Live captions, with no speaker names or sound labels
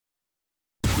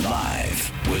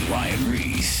with Ryan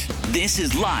Ries. This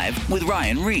is Live with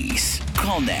Ryan Ries.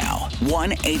 Call now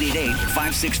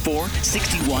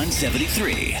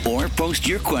 1-888-564-6173 or post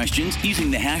your questions using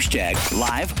the hashtag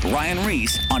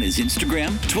 #LiveRyanRies on his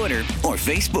Instagram, Twitter, or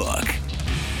Facebook.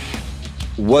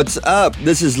 What's up?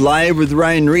 This is Live with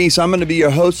Ryan Ries. I'm going to be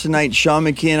your host tonight, Sean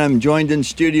McKeon. I'm joined in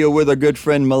studio with our good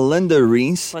friend Melinda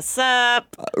Ries. What's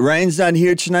up? Ryan's not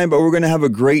here tonight, but we're going to have a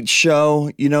great show.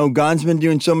 You know, God's been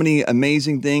doing so many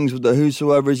amazing things with the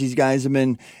Whosoevers. These guys have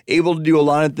been able to do a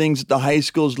lot of things at the high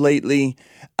schools lately.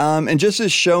 And just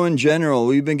this show in general,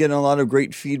 we've been getting a lot of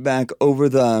great feedback over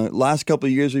the last couple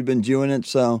of years we've been doing it.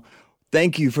 So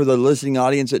thank you for the listening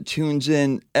audience that tunes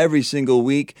in every single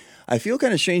week. I feel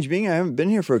kind of strange being here. I haven't been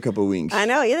here for a couple of weeks. I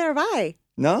know, either have I.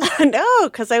 No? No,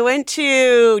 because I went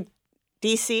to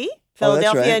D.C.,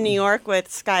 Philadelphia, right. New York with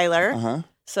Skylar. Uh-huh.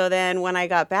 So then when I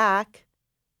got back,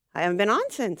 I haven't been on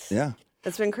since. Yeah.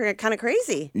 It's been kind of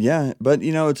crazy. Yeah, but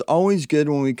you know, it's always good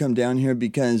when we come down here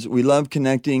because we love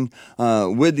connecting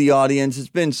with the audience. It's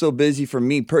been so busy for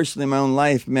me personally in my own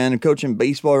life, man. I'm coaching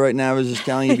baseball right now. I was just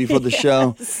telling you before the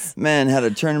show. Man, had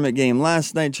a tournament game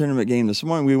last night, tournament game this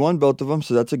morning. We won both of them,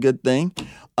 so that's a good thing.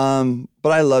 But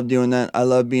I love doing that. I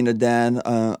love being a dad.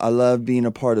 I love being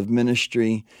a part of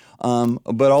ministry.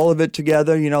 But all of it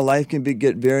together, you know, life can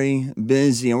get very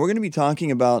busy. And we're going to be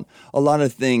talking about a lot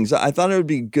of things. I thought it would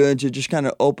be good to just kind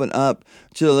of open up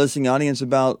to the listening audience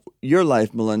about your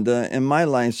life, Melinda, and my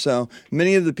life. So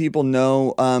many of the people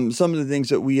know some of the things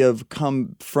that we have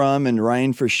come from, and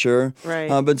Ryan for sure.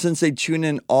 Right. But since they tune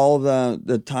in all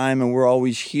the time and we're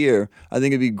always here, I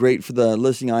think it'd be great for the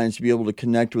listening audience to be able to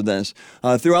connect with us.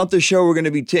 Throughout the show, we're going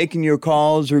to be taking your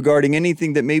calls regarding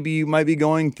anything that maybe you might be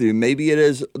going through. Maybe it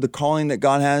is the calling that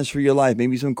God has for your life.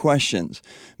 Maybe some questions.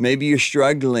 Maybe you're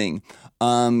struggling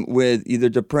with either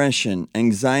depression,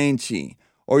 anxiety,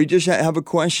 or you just have a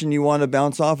question you want to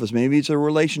bounce off us. Maybe it's a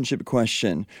relationship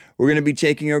question. We're going to be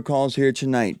taking your calls here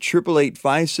tonight.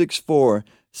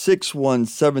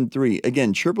 888-564-6173.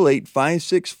 Again,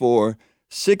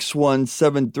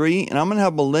 888-564-6173. And I'm going to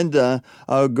have Melinda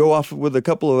go off with a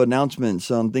couple of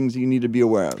announcements on things that you need to be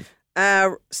aware of.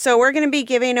 So we're going to be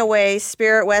giving away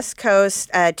Spirit West Coast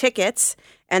tickets,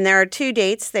 and there are 2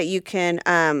 dates that you can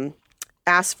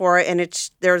ask for,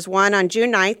 and there's one on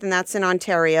June 9th, and that's in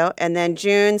Ontario, and then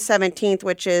June 17th,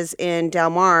 which is in Del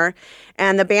Mar.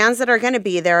 And the bands that are going to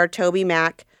be there are Toby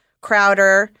Mac,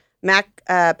 Crowder, Mac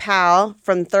Powell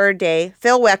from Third Day,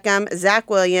 Phil Wickham, Zach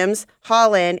Williams,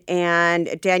 Holland,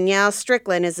 and Danielle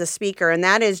Strickland is the speaker, and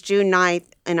that is June 9th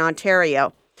in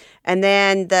Ontario. And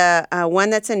then the one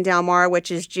that's in Del Mar,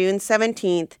 which is June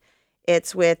 17th,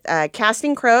 it's with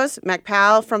Casting Crows, Mac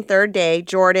Powell from Third Day,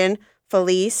 Jordan,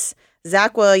 Felice,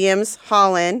 Zach Williams,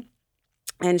 Holland,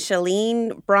 and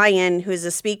Shalene Bryan, who's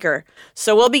a speaker.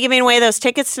 So we'll be giving away those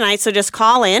tickets tonight, so just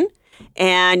call in,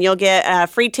 and you'll get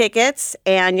free tickets,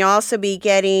 and you'll also be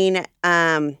getting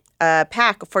a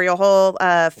pack for your whole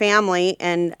family,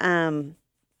 and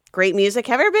great music.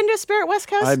 Have you ever been to Spirit West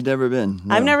Coast? I've never been.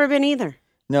 No. I've never been either.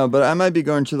 No, but I might be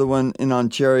going to the one in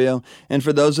Ontario. And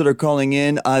for those that are calling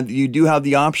in, you do have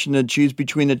the option to choose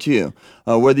between the two.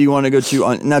 Whether you want to go to,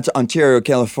 and that's Ontario,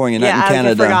 California, not in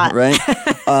Canada, right?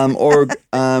 Or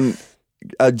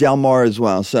Del Mar as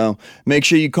well. So make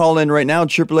sure you call in right now,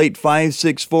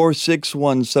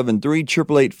 888-564-6173,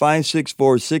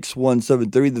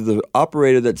 888-564-6173. There's the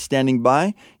operator that's standing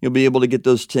by. You'll be able to get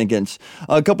those tickets.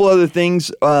 A couple other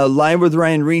things. Live with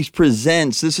Ryan Ries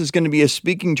presents. This is going to be a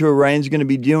speaking tour Ryan's going to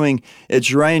be doing.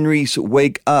 It's Ryan Ries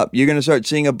Wake Up. You're going to start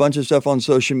seeing a bunch of stuff on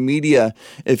social media.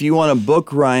 If you want to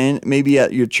book Ryan, maybe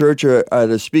at your church or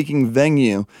at a speaking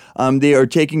venue, they are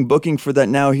taking booking for that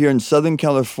now here in Southern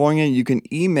California. You can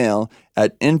email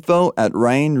at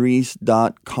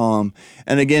info@ryanries.com.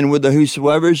 And again, with the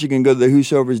Whosoevers, you can go to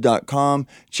thewhosoevers.com,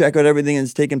 check out everything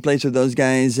that's taking place with those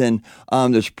guys. And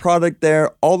there's product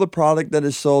there, all the product that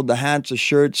is sold, the hats, the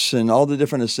shirts, and all the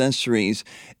different accessories.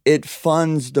 It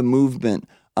funds the movement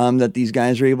that these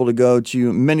guys are able to go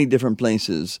to many different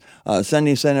places.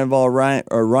 Sunday Sandoval,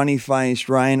 Ronnie Feist,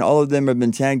 Ryan, all of them have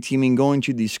been tag teaming, going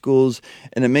to these schools,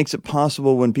 and it makes it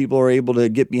possible when people are able to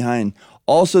get behind.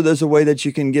 Also, there's a way that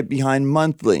you can get behind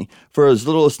monthly. For as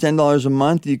little as $10 a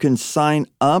month, you can sign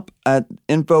up at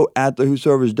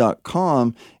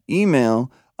info@thewhosoevers.com,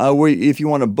 email, where if you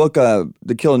want to book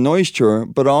the Kill Noise tour,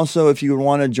 but also if you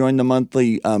want to join the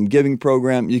monthly giving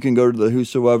program, you can go to the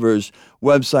Whosoevers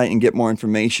website and get more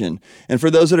information. And for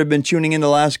those that have been tuning in the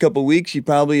last couple of weeks, you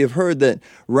probably have heard that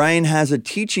Ryan has a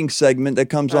teaching segment that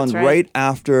comes on right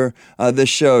after this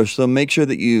show. So make sure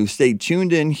that you stay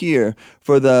tuned in here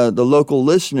for the local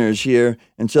listeners here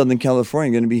in Southern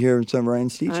California. Going to be here with some of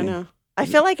Ryan's teaching. I know. I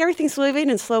feel like everything's moving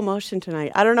in slow motion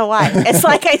tonight. I don't know why. It's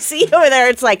like I see you over there.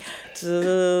 It's like,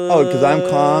 Oh, because I'm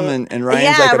calm and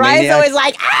Ryan's like a Ryan's maniac. always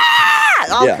like,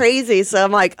 all Yeah. crazy. So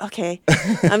I'm like, okay.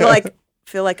 I'm like,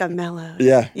 feel like I'm mellow.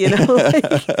 Yeah. You know?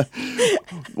 Like,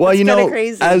 Well, you kinda know,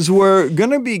 crazy. as we're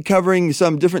going to be covering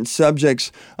some different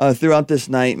subjects throughout this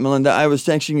night, Melinda, I was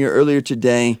texting you earlier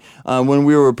today when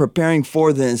we were preparing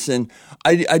for this, and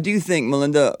I do think,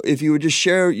 Melinda, if you would just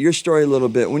share your story a little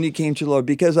bit when you came to the Lord,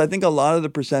 because I think a lot of the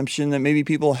perception that maybe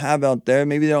people have out there,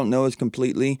 maybe they don't know us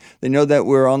completely. They know that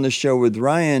we're on the show with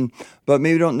Ryan, but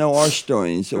maybe don't know our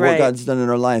stories, what Right. God's done in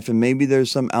our life. And maybe there's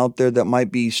some out there that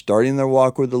might be starting their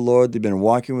walk with the Lord. They've been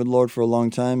walking with the Lord for a long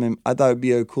time, and I thought it'd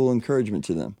be a cool encouragement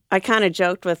to them. I kind of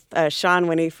joked with Sean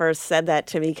when he first said that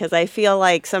to me because I feel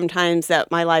like sometimes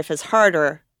that my life is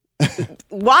harder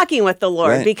walking with the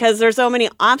Lord Right. because there's so many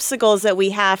obstacles that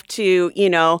we have to,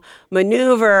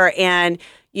 maneuver and,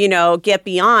 get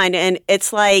beyond. And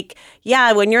it's like,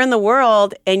 yeah, when you're in the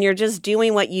world and you're just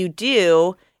doing what you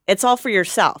do, it's all for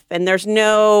yourself. And there's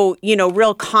no,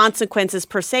 real consequences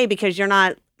per se because you're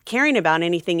not caring about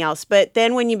anything else. But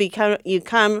then when you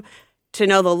come to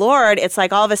know the Lord, it's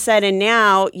like all of a sudden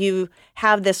now you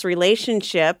have this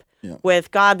relationship with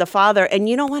God the Father and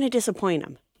you don't want to disappoint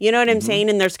him. You know what I'm saying?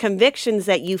 And there's convictions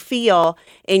that you feel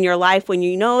in your life when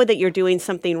you know that you're doing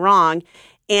something wrong.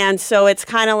 And so it's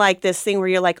kind of like this thing where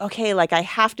you're like, okay, like I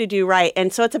have to do right.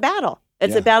 And so it's a battle.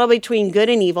 It's a battle between good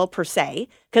and evil per se,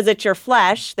 because it's your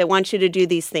flesh that wants you to do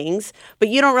these things, but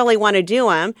you don't really want to do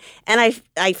them. And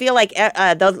I feel like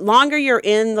the longer you're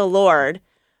in the Lord,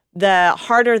 the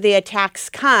harder the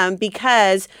attacks come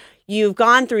because you've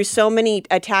gone through so many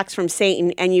attacks from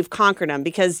Satan and you've conquered them.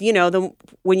 Because,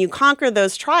 when you conquer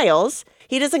those trials,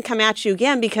 he doesn't come at you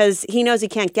again because he knows he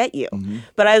can't get you. Mm-hmm.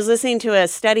 But I was listening to a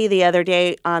study the other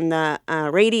day on the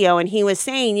radio, and he was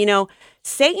saying,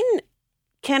 Satan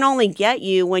can only get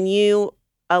you when you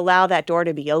allow that door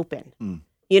to be open.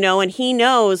 And he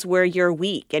knows where you're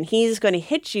weak, and he's going to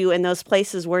hit you in those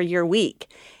places where you're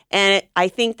weak. And I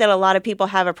think that a lot of people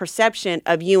have a perception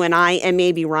of you and I and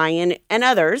maybe Ryan and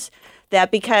others that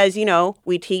because,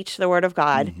 we teach the Word of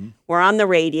God, we're on the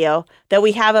radio, that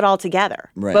we have it all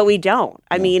together. Right. But we don't.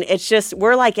 I mean, it's just,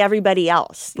 we're like everybody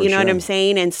else. You know what I'm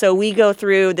saying? And so we go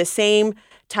through the same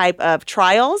type of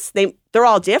trials. They're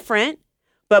all different.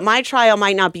 But my trial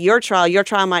might not be your trial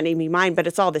might not be mine, but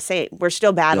it's all the same. We're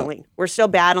still battling. Yeah. We're still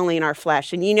battling our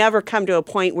flesh. And you never come to a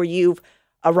point where you've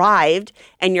arrived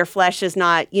and your flesh is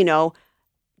not,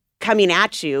 coming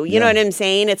at you. You know what I'm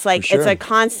saying? It's like it's a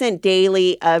constant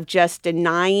daily of just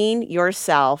denying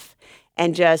yourself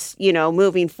and just,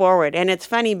 moving forward. And it's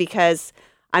funny because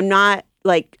I'm not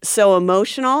like so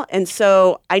emotional. And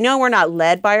so I know we're not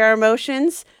led by our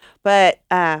emotions, but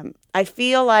I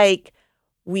feel like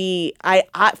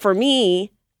for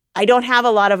me, I don't have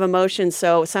a lot of emotions.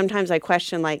 So sometimes I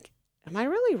question like, am I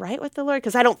really right with the Lord?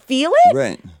 Because I don't feel it,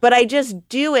 Right. But I just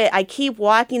do it. I keep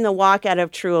walking the walk out of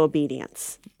true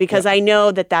obedience because I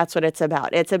know that that's what it's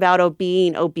about. It's about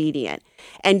being obedient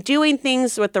and doing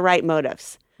things with the right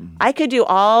motives. Mm-hmm. I could do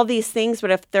all these things, but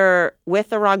if they're with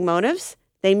the wrong motives,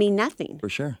 they mean nothing. For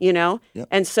sure. Yep.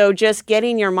 And so just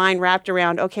getting your mind wrapped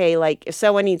around, okay, like if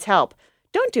someone needs help,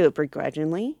 don't do it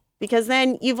begrudgingly. Because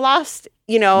then you've lost,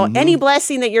 any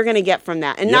blessing that you're going to get from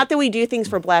that. And not that we do things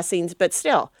for blessings, but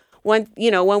still, when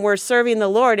we're serving the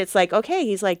Lord, it's like, okay,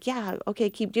 he's like, yeah,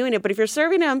 okay, keep doing it. But if you're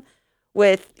serving him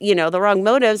with, the wrong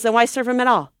motives, then why serve him at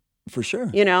all? For sure.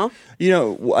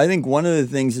 I think one of the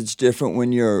things that's different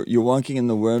when you're walking in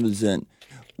the Word is that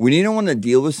when you don't want to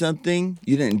deal with something,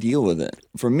 you didn't deal with it.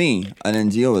 For me, I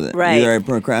didn't deal with it. Right. Either I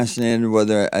procrastinated,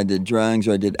 whether I did drugs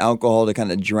or I did alcohol to kind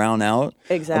of drown out.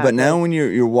 Exactly. But now when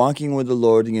you're walking with the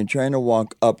Lord and you're trying to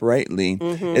walk uprightly,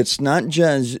 it's not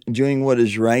just doing what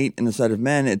is right in the sight of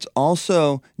man. It's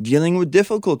also dealing with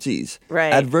difficulties,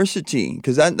 adversity,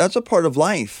 because that's a part of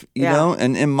life, you know.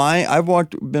 And I've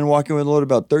been walking with the Lord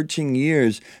about 13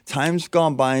 years. Time's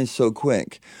gone by so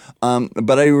quick.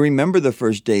 But I remember the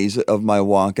first days of my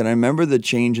walk, and I remember the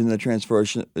change and the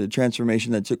transformation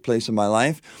that took place in my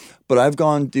life. But I've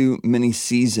gone through many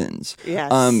seasons.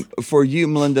 Yes. For you,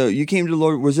 Melinda, you came to the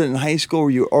Lord, was it in high school?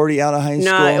 Were you already out of high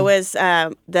school? No, it was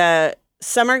the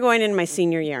summer going into my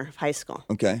senior year of high school.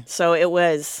 Okay. So it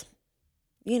was,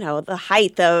 the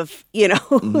height of,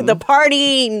 the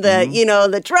partying,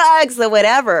 the drugs, the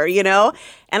whatever,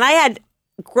 And I had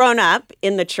grown up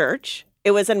in the church.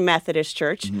 It was a Methodist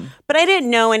church, but I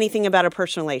didn't know anything about a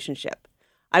personal relationship.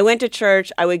 I went to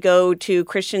church. I would go to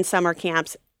Christian summer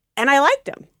camps, and I liked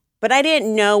them. but I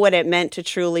didn't know what it meant to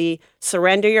truly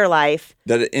surrender your life.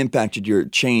 That it impacted your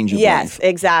change of Yes, life.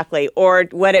 exactly. Or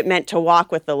what it meant to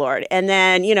walk with the Lord. And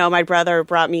then, my brother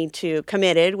brought me to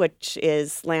Committed, which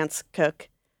is Lance Cook,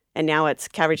 and now it's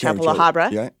Calvary Chapel La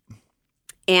Habra. Yeah.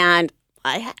 And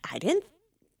I didn't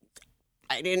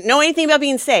know anything about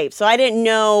being saved. So I didn't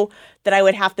know that I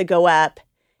would have to go up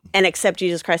and accept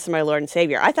Jesus Christ as my Lord and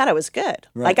Savior. I thought it was good.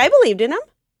 Right. Like, I believed in him.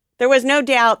 There was no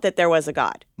doubt that there was a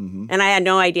God. Mm-hmm. And I had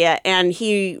no idea. And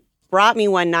he brought me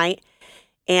one night,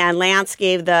 and Lance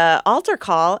gave the altar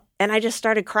call, and I just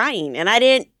started crying. And I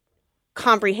didn't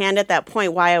comprehend at that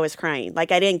point why I was crying.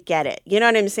 Like, I didn't get it. You know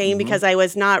what I'm saying? Mm-hmm. Because I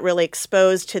was not really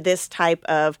exposed to this type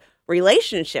of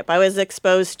relationship. I was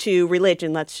exposed to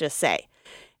religion, let's just say.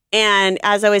 And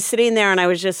as I was sitting there and I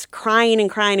was just crying and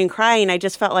crying and crying, I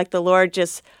just felt like the Lord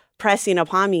just pressing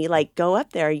upon me, like, go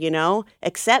up there,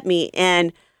 accept me.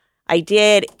 And I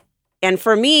did. And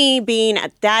for me, being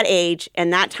at that age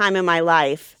and that time in my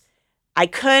life, I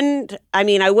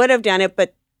would have done it,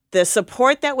 but the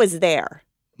support that was there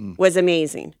was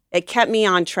amazing. It kept me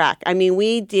on track.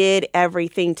 We did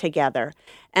everything together.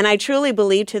 And I truly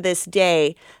believe to this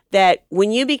day that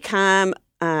when you become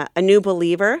a new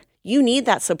believer, you need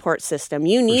that support system.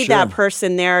 You need that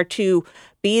person there to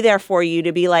be there for you,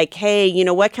 to be like, hey,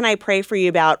 what can I pray for you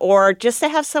about? Or just to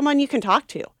have someone you can talk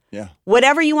to. Yeah.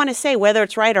 Whatever you want to say, whether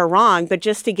it's right or wrong, but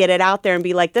just to get it out there and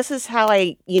be like, this is how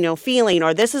I, feeling,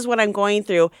 or this is what I'm going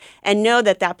through, and know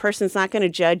that that person's not going to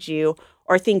judge you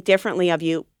or think differently of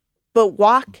you, but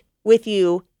walk with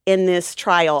you in this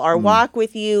trial or walk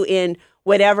with you in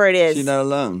whatever it is. So you're not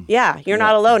alone. Yeah, you're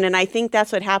not alone. And I think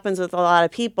that's what happens with a lot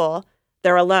of people.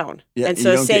 They're alone. Yeah, and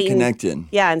so you don't Satan, get connected.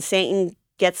 Yeah, and Satan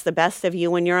gets the best of you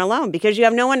when you're alone because you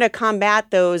have no one to combat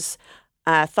those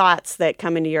thoughts that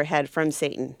come into your head from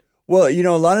Satan. Well,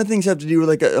 a lot of things have to do with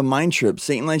like a mind trip.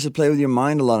 Satan likes to play with your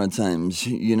mind a lot of times,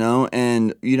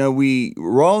 and,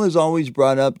 Raul has always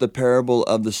brought up the parable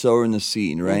of the sower and the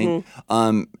seed, right?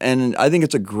 Mm-hmm. And I think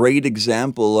it's a great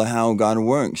example of how God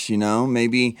works,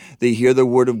 Maybe they hear the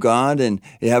word of God and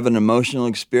they have an emotional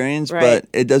experience, but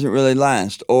it doesn't really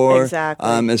last. Or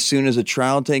as soon as a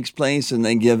trial takes place and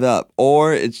they give up.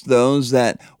 Or it's those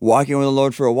that walking with the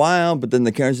Lord for a while, but then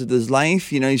the cares of this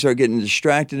life, you start getting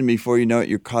distracted, and before you know it,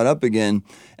 you're caught up again.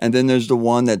 And then there's the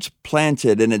one that's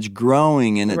planted and it's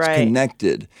growing and it's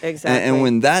connected. Exactly. And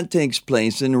when that takes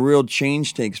place, then real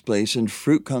change takes place and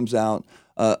fruit comes out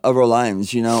of our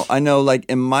lives. I know, like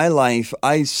in my life,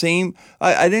 I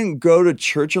didn't go to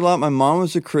church a lot. My mom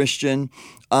was a Christian.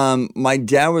 My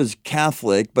dad was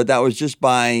Catholic, but that was just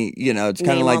by, it's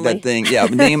kind of like only. That thing. Yeah,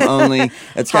 name only.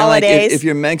 It's kind of like if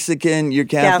you're Mexican, you're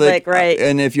Catholic. Right.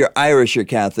 And if you're Irish, you're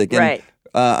Catholic. And, right.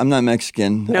 I'm not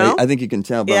Mexican. No? I think you can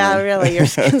tell by Yeah, my... really. Your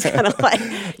skin's kind of like...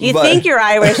 You think you're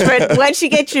Irish, but once you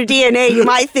get your DNA, you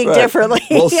might think differently.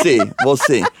 We'll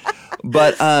see.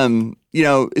 But, so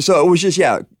it was just,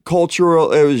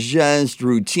 cultural. It was just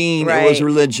routine. It was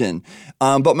religion.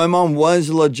 But my mom was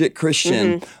a legit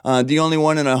Christian. Mm-hmm. The only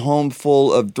one in a home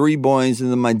full of 3 boys and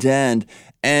then my dad.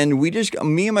 And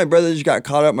me and my brother just got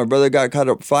caught up. My brother got caught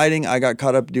up fighting. I got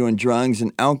caught up doing drugs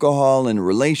and alcohol and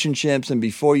relationships. And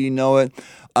before you know it,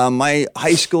 my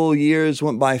high school years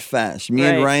went by fast. Me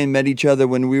and Ryan met each other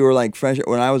when we were like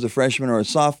when I was a freshman or a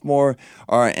sophomore,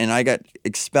 and I got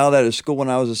expelled out of school when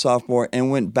I was a sophomore,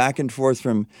 and went back and forth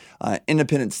from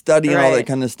independent study and all that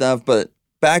kind of stuff. But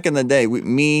back in the day,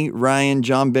 me, Ryan,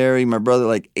 John Barry, my brother,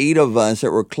 like 8 of us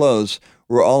that were close,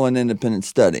 we're all in independent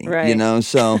study,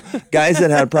 So guys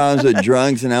that had problems with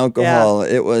drugs and alcohol,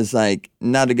 it was like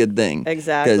not a good thing.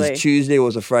 Exactly. Because Tuesday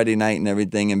was a Friday night and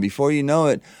everything. And before you know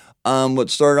it, what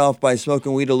started off by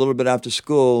smoking weed a little bit after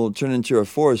school turned into a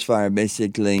forest fire,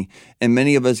 basically. And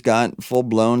many of us got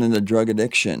full-blown into drug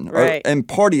addiction and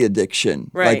party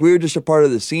addiction. Right. Like we were just a part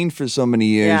of the scene for so many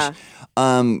years.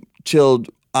 Till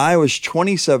I was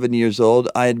 27 years old.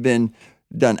 I had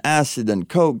done acid, done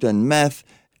coke, done meth.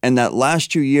 And that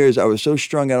last 2 years, I was so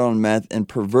strung out on meth and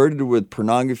perverted with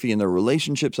pornography and the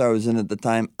relationships I was in at the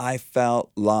time, I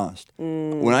felt lost.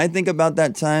 When I think about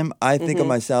that time, I think of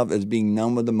myself as being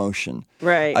numb with emotion.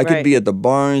 Right. I could be at the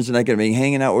bars and I could be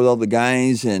hanging out with all the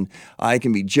guys and I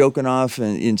can be joking off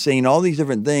and saying all these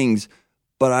different things.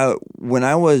 But when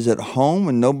I was at home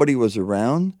and nobody was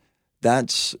around,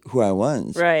 that's who I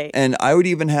was. Right. And I would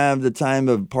even have the time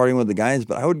of partying with the guys,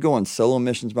 but I would go on solo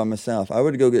missions by myself. I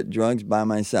would go get drugs by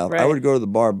myself. I would go to the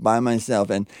bar by myself.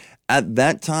 And at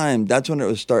that time, that's when it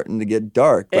was starting to get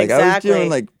dark. Like I was doing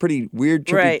like pretty weird,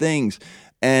 trippy things.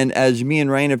 And as me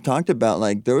and Ryan have talked about,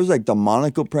 like there was like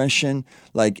demonic oppression,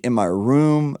 like in my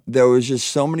room. There was just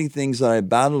so many things that I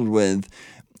battled with.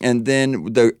 And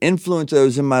then the influence that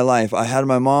was in my life, I had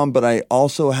my mom, but I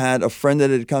also had a friend that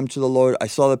had come to the Lord. I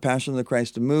saw the Passion of the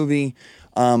Christ, the movie.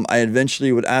 I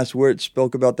eventually would ask where it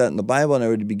spoke about that in the Bible, and I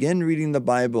would begin reading the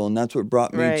Bible, and that's what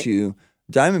brought me to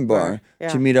Diamond Bar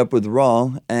to meet up with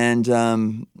Raul.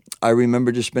 And I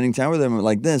remember just spending time with him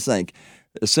like this, like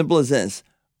as simple as this.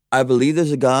 I believe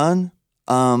there's a God.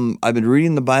 I've been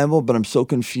reading the Bible, but I'm so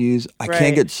confused. I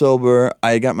can't get sober.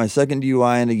 I got my second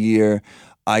DUI in a year.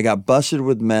 I got busted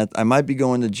with meth. I might be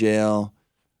going to jail.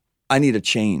 I need a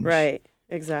change. Right.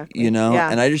 Exactly. You know?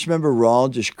 Yeah. And I just remember Raul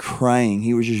just crying.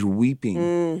 He was just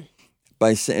weeping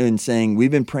by saying,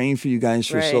 we've been praying for you guys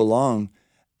for so long.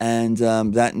 And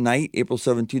that night, April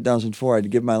 7, 2004, I had to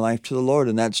give my life to the Lord.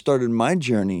 And that started my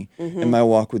journey in my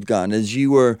walk with God. As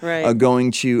you were going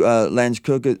to Lance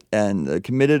Cook and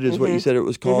Committed is what you said it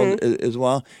was called as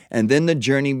well. And then the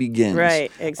journey begins.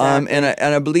 Right, exactly. And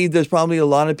I believe there's probably a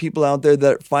lot of people out there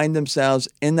that find themselves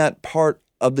in that part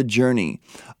of the journey.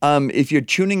 If you're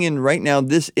tuning in right now,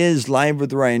 this is Live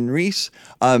with Ryan Reese.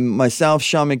 Myself,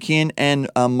 Sean McKeon, and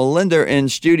Melinda in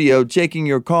studio taking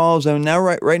your calls. And now,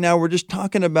 right now, we're just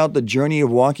talking about the journey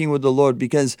of walking with the Lord,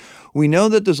 because we know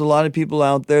that there's a lot of people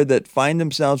out there that find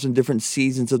themselves in different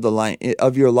seasons of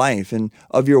of your life and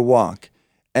of your walk.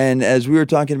 And as we were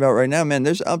talking about right now, man,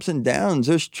 there's ups and downs,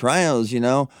 there's trials, you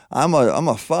know. I'm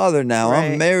a father now,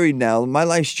 I'm married now. My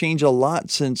life's changed a lot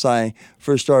since I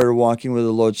first started walking with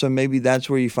the Lord. So maybe that's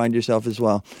where you find yourself as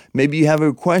well. Maybe you have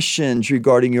questions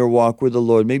regarding your walk with the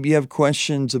Lord. Maybe you have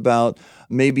questions about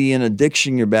maybe an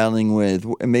addiction you're battling with.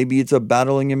 Maybe it's a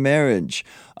battle in your marriage.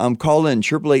 Call in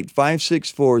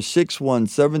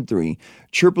 888-564-6173,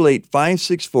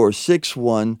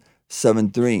 888-564-6173.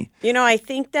 7-3. You know, I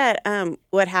think that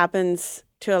what happens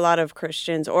to a lot of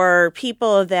Christians or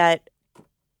people that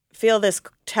feel this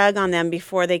tug on them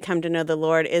before they come to know the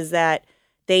Lord is that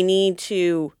they need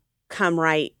to come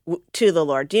right to the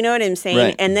Lord. Do you know what I'm saying?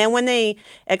 Right. And then when they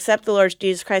accept the Lord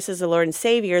Jesus Christ as the Lord and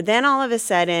Savior, then all of a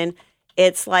sudden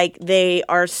it's like they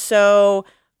are so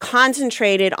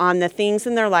concentrated on the things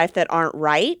in their life that aren't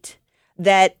right,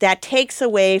 that takes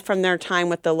away from their time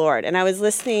with the Lord. And I was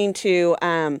listening to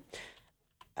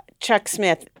Chuck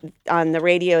Smith on the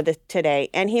radio today,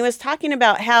 and he was talking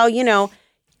about how, you know,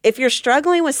 if you're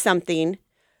struggling with something,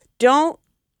 don't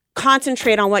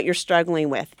concentrate on what you're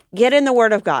struggling with. Get in the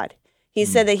Word of God. He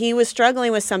said that he was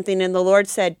struggling with something, and the Lord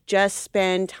said, just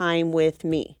spend time with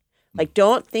me. Like,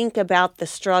 don't think about the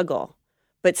struggle,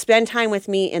 but spend time with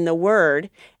me in the Word,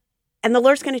 and the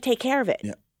Lord's going to take care of it.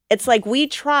 Yeah. It's like we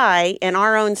try in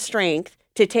our own strength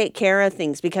to take care of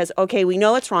things because, okay, we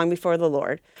know it's wrong before the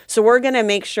Lord. So we're going to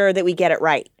make sure that we get it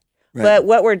right. But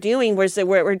what we're doing was that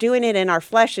we're doing it in our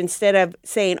flesh instead of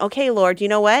saying, okay, Lord, you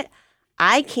know what?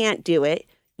 I can't do it.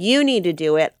 You need to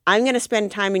do it. I'm going to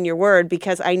spend time in your Word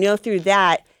because I know through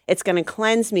that it's going to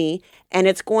cleanse me and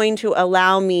it's going to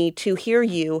allow me to hear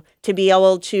you, to be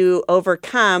able to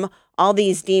overcome all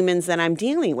these demons that I'm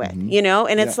dealing with, you know?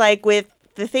 And it's like with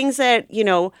the things that, you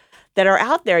know, that are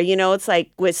out there, you know, it's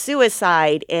like with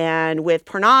suicide and with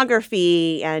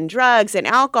pornography and drugs and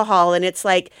alcohol. And it's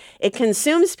like it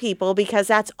consumes people because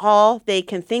that's all they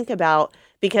can think about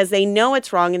because they know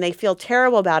it's wrong and they feel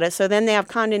terrible about it. So then they have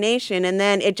condemnation. And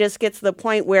then it just gets to the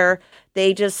point where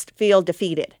they just feel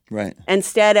defeated. Right.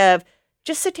 Instead of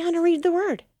just sit down and read the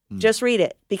Word. Just read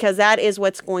it because that is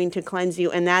what's going to cleanse you.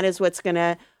 And that is what's going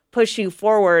to push you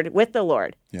forward with the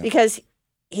Lord because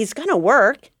He's going to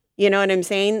work. You know what I'm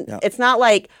saying? Yeah. It's not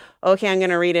like, okay, I'm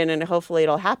going to read it and hopefully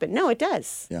it'll happen. No, it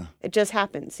does. Yeah. It just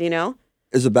happens, you know?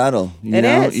 It's a battle. It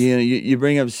is. You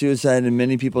bring up suicide, and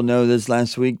many people know this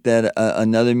last week that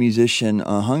another musician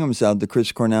hung himself, the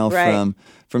Chris Cornell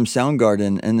from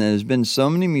Soundgarden. And there's been so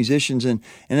many musicians. And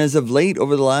as of late,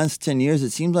 over the last 10 years,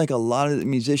 it seems like a lot of the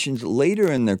musicians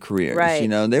later in their careers, Right. you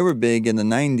know, they were big in the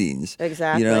 90s.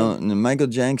 Exactly. You know, and Michael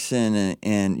Jackson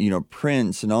and, you know,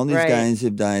 Prince and all these Right. guys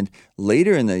have died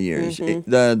later in their years.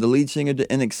 The lead singer to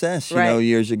INXS, you know,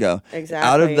 years ago. Exactly.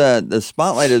 Out of the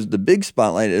spotlight, as the big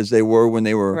spotlight as they were when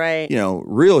they were, Right. you know,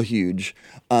 real huge.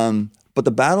 But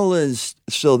the battle is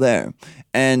still there.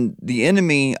 And the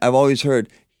enemy, I've always heard,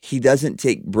 he doesn't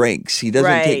take breaks. He doesn't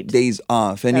Right. take days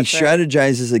off. And That's he right.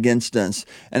 strategizes against us.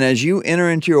 And as you enter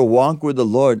into your walk with the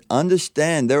Lord,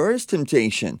 understand there is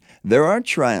temptation. There are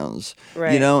trials.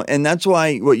 Right. You know, and that's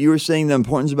why what you were saying, the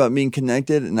importance about being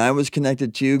connected, and I was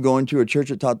connected too, going to a church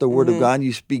that taught the Word of God,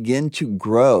 you begin to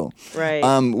grow. Right.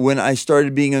 When I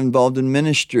started being involved in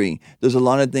ministry, there's a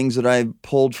lot of things that I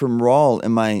pulled from Raul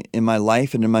in my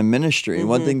life and in my ministry. And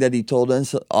one thing that he told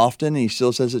us often, and he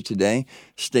still says it today,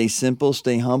 stay simple,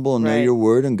 stay humble, and know Right. your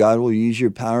Word, and God will use you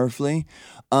powerfully.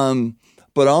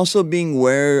 but also being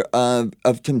aware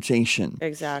of temptation.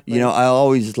 Exactly. You know, I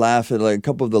always laugh at like a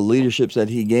couple of the leaderships that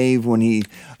he gave when he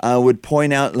would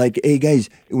point out, like, hey guys,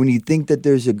 when you think that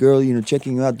there's a girl, you know,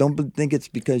 checking you out, don't think it's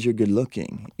because you're good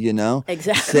looking. You know,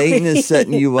 Exactly. Satan is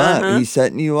setting you up. He's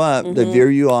setting you up to veer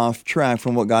you off track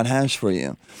from what God has for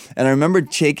you. And I remember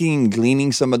taking and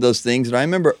gleaning some of those things. And I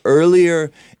remember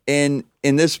earlier in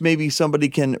this, maybe somebody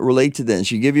can relate to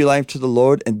this. You give your life to the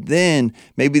Lord, and then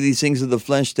maybe these things of the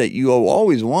flesh that you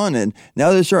always wanted,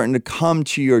 now they're starting to come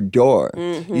to your door.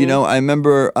 You know, I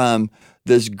remember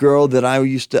this girl that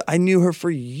I knew her for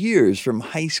years from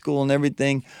high school and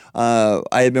everything. I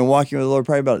had been walking with the Lord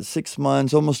probably about 6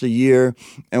 months, almost a year,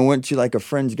 and went to like a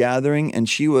friend's gathering, and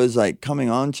she was like coming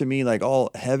on to me like all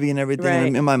heavy and everything. Right.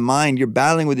 And in my mind, you're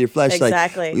battling with your flesh.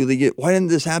 Exactly. Like, why didn't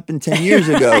this happen 10 years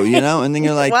ago? You know? And then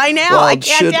you're like, why now? well, I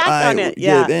can't act on it.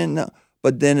 Yeah. give in? No.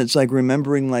 But then it's like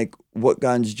remembering like what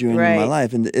God's doing in my Right.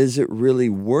 life, and is it really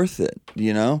worth it?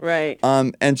 You know, Right.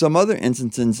 And some other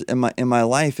instances in my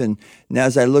life, and now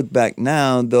as I look back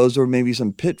now, those were maybe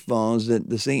some pitfalls that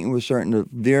the Satan was starting to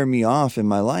veer me off in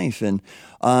my life, and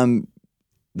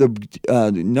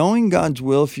knowing God's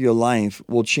will for your life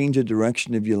will change the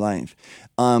direction of your life.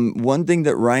 One thing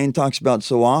that Ryan talks about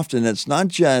so often, it's not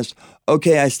just,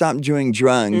 okay, I stopped doing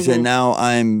drugs and now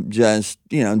I'm just,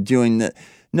 doing that.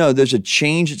 No, there's a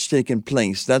change that's taken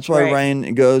place. That's why Right.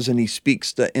 Ryan goes and he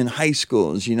speaks in high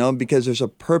schools, because there's a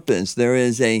purpose. There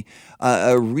is a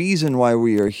reason why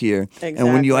we are here.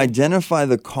 And when you Exactly. identify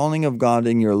the calling of God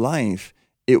in your life,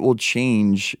 it will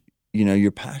change,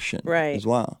 your passion Right. as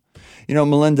well.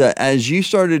 Melinda, as you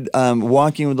started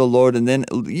walking with the Lord, and then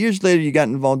years later you got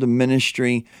involved in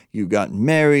ministry, you got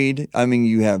married. I mean,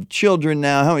 you have children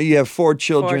now. You have 4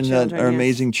 children that are yes.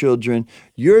 amazing children.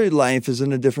 Your life is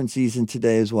in a different season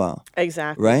today as well,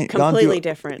 Exactly. right? Gone Completely through-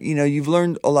 different. You've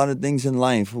learned a lot of things in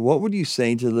life. What would you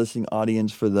say to the listening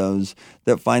audience for those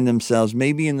that find themselves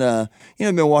maybe in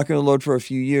been walking with the Lord for a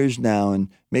few years now, and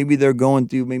maybe they're going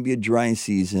through maybe a dry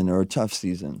season or a tough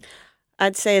season?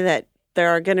 I'd say that there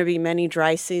are going to be many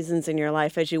dry seasons in your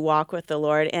life as you walk with the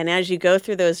Lord. And as you go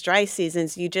through those dry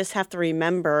seasons, you just have to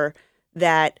remember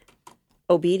that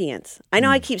obedience. I know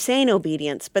I keep saying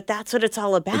obedience, but that's what it's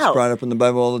all It's about. brought up in the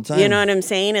Bible all the time. You know what I'm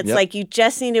saying? It's Yep. like you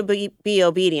just need to be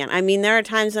obedient. I mean, there are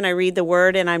times when I read the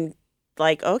word and I'm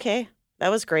like, okay, that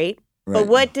was great. Right. But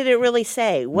what did it really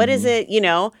say? What is it,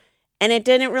 And it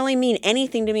didn't really mean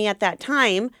anything to me at that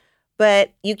time.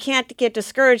 But you can't get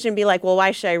discouraged and be like, well,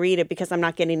 why should I read it? Because I'm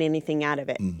not getting anything out of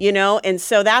it, And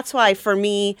so that's why for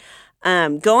me,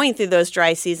 going through those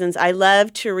dry seasons, I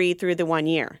love to read through the 1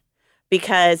 year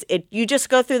because you just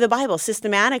go through the Bible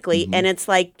systematically. And it's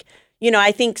like,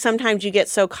 I think sometimes you get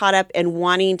so caught up in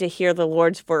wanting to hear the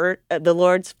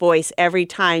Lord's voice every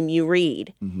time you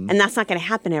read. And that's not going to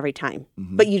happen every time.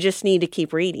 But you just need to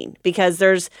keep reading because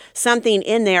there's something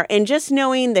in there. And just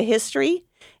knowing the history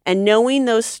and knowing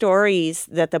those stories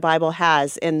that the Bible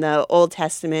has in the Old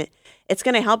Testament, it's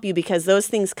going to help you because those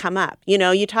things come up.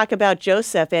 You talk about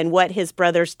Joseph and what his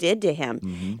brothers did to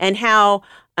him and how,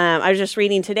 I was just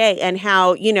reading today, and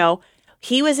how,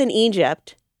 he was in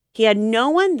Egypt. He had no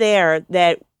one there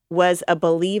that was a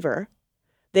believer.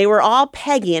 They were all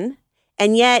pagan,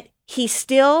 and yet he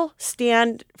still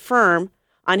stand firm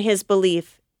on his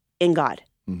belief in God.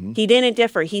 He didn't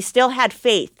differ. He still had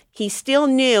faith. He still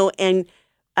knew, and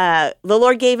the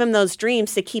Lord gave him those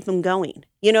dreams to keep him going.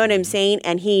 You know what I'm saying?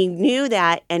 And he knew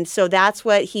that. And so that's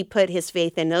what he put his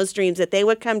faith in, those dreams, that they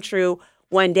would come true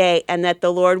one day and that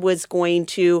the Lord was going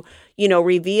to,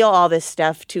 reveal all this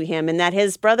stuff to him and that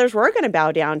his brothers were going to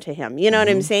bow down to him. You know what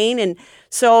I'm saying? And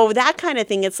so that kind of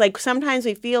thing, it's like sometimes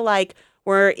we feel like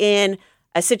we're in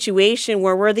a situation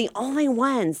where we're the only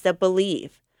ones that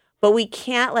believe. But we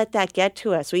can't let that get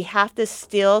to us. We have to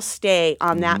still stay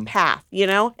on that path,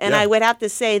 And Yeah. I would have to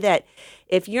say that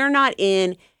if you're not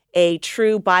in a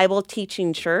true Bible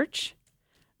teaching church,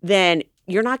 then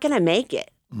you're not going to make it.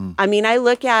 I mean, I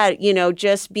look at,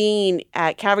 just being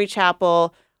at Calvary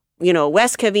Chapel,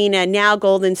 West Covina, now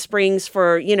Golden Springs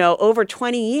for, over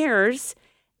 20 years.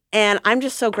 And I'm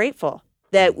just so grateful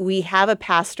that we have a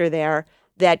pastor there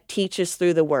that teaches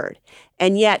through the word.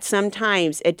 And yet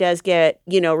sometimes it does get,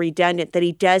 redundant that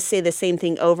he does say the same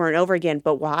thing over and over again.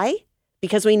 But why?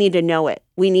 Because we need to know it.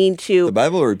 We need to. The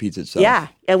Bible repeats itself. Yeah.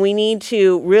 And we need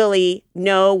to really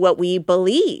know what we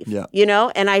believe, Yeah.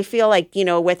 And I feel like,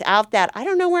 without that, I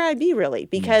don't know where I'd be really,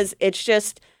 because it's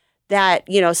just that,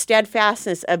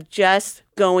 steadfastness of just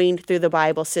going through the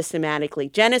Bible systematically,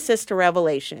 Genesis to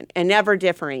Revelation, and never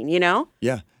differing,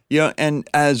 Yeah. And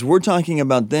as we're talking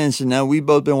about this, and now we've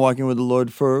both been walking with the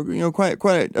Lord for,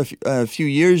 quite a few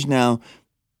years now,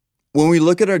 when we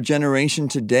look at our generation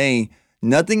today,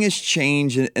 nothing has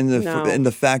changed in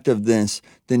the fact of this,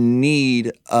 the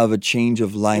need of a change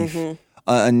of life,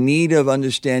 a need of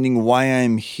understanding why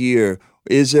I'm here.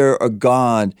 Is there a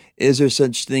God? Is there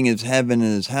such thing as heaven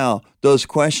and as hell? Those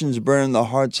questions burn in the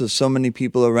hearts of so many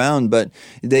people around, but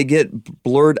they get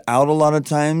blurred out a lot of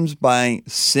times by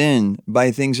sin,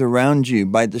 by things around you,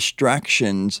 by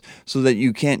distractions, so that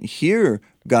you can't hear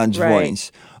God's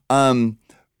voice.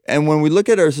 And when we look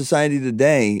at our society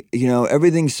today,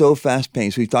 everything's so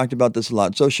fast-paced. We've talked about this a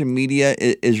lot. Social media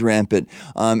is rampant.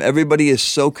 Everybody is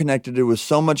so connected. There was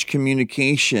so much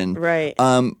communication. Right.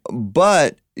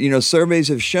 But surveys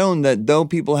have shown that though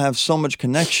people have so much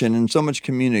connection and so much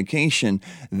communication,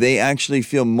 they actually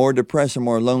feel more depressed and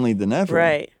more lonely than ever.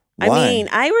 Right. Why? I mean,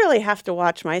 I really have to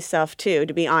watch myself too,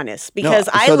 to be honest, because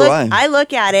No, I so do I. I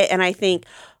look at it and I think,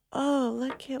 oh,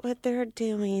 look at what they're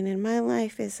doing, and my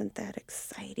life isn't that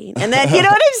exciting. And then, you know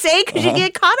what I'm saying? Because you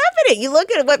get caught up in it. You look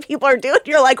at what people are doing,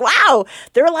 you're like, wow,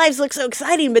 their lives look so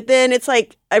exciting. But then it's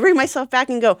like, I bring myself back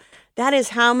and go, that is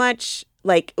how much,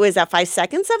 like, is that 5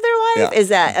 seconds of their life? Yeah. Is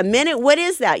that a minute? What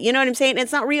is that? You know what I'm saying?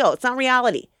 It's not real. It's not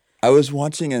reality. I was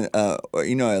watching I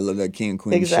love that King and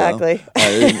Queen Exactly. show.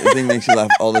 The thing makes you laugh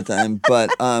all the time.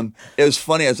 But it was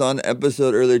funny. I saw an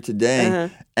episode earlier today,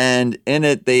 and in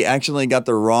it, they actually got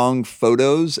the wrong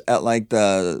photos at like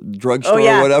the drugstore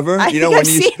or whatever. I think I've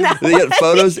seen that they get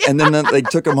photos, and then they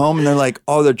took them home, and they're like,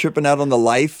 oh, they're tripping out on the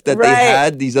life that they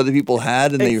had, these other people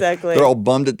had, and they're all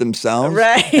bummed at themselves.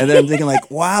 Right. And then I'm thinking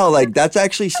like, wow, like that's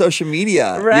actually social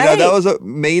media. Right. That was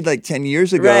made like 10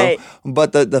 years ago. Right.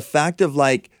 But the fact of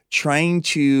like, trying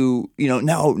to,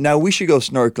 now we should go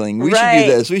snorkeling. We should Right.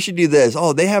 do this. We should do this.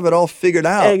 Oh, they have it all figured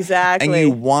out. Exactly. And you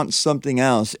want something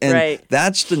else. And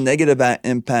that's the negative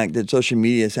impact that social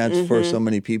media has had for so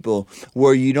many people,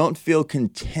 where you don't feel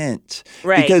content.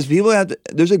 Right. Because people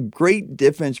there's a great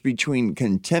difference between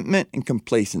contentment and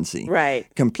complacency. Right.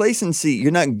 Complacency,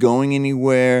 you're not going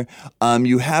anywhere.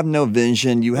 You have no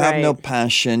vision. You have no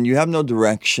passion. You have no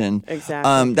direction.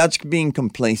 Exactly. That's being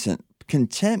complacent.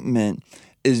 Contentment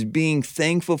is being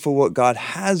thankful for what God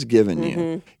has given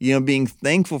you. Being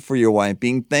thankful for your wife,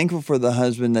 being thankful for the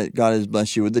husband that God has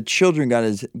blessed you with, the children God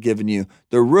has given you,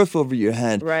 the roof over your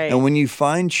head. Right. And when you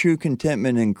find true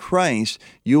contentment in Christ,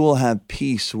 you will have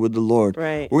peace with the Lord.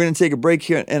 Right. We're going to take a break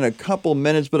here in a couple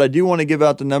minutes, but I do want to give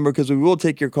out the number because we will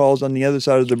take your calls on the other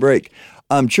side of the break.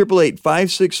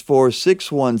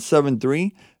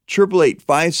 888-564-6173.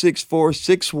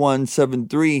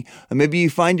 888-564-6173. Maybe you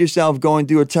find yourself going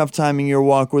through a tough time in your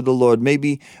walk with the Lord.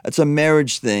 Maybe it's a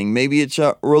marriage thing. Maybe it's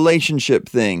a relationship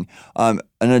thing, an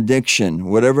addiction,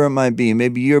 whatever it might be.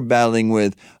 Maybe you're battling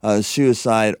with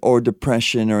suicide or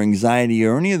depression or anxiety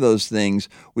or any of those things.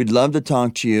 We'd love to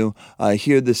talk to you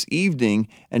here this evening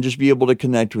and just be able to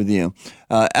connect with you.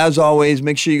 As always,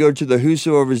 make sure you go to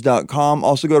thewhosoevers.com.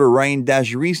 Also go to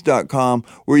ryan-reese.com,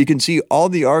 where you can see all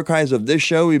the archives of this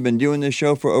show. We've been doing this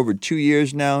show for over 2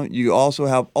 years now. You also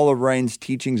have all of Ryan's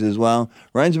teachings as well.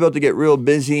 Ryan's about to get real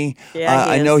busy. Yeah,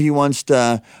 I know he wants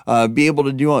to be able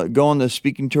to go on the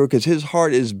speaking tour because his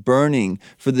heart is burning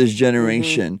for this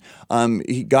generation.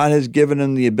 God has given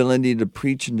him the ability to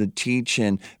preach and to teach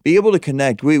and be able to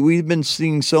connect. We've been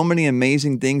seeing so many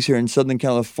amazing things here in Southern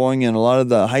California, and a lot of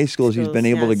the high schools he's been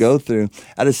able to go through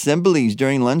at assemblies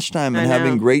during lunchtime and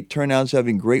having great turnouts,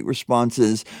 having great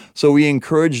responses. So we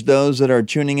encourage those that are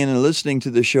tuning in and listening to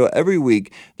the show every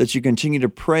week that you continue to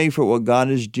pray for what God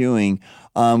is doing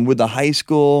with the high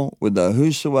school, with the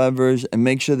Whosoevers, and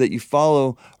make sure that you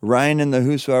follow Ryan and the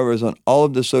Whosoevers on all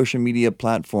of the social media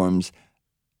platforms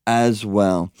as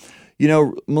well.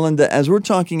 Melinda, as we're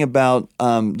talking about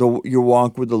your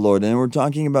walk with the Lord, and we're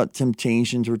talking about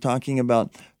temptations, we're talking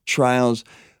about trials,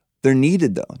 they're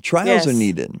needed though. Trials are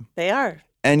needed. They are.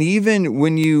 And even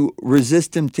when you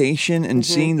resist temptation and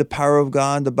seeing the power of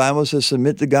God, the Bible says,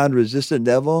 submit to God, resist the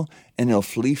devil, and he'll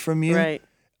flee from you. Right.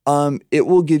 It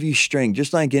will give you strength.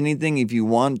 Just like anything, if you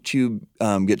want to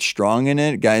get strong in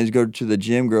it, guys go to the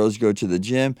gym, girls go to the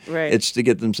gym. Right. It's to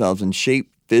get themselves in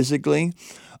shape physically.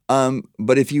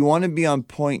 But if you want to be on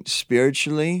point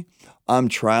spiritually,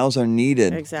 trials are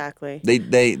needed. Exactly.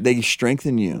 They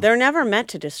strengthen you. They're never meant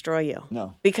to destroy you.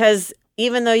 No. Because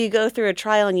even though you go through a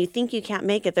trial and you think you can't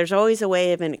make it, there's always a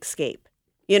way of an escape.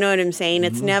 You know what I'm saying?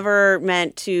 It's never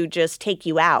meant to just take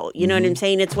you out. You know what I'm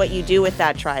saying? It's what you do with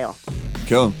that trial.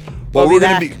 Cool. Well, We'll we're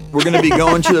be gonna be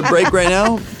going to the break right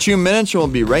now. 2 minutes, and we'll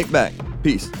be right back.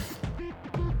 Peace.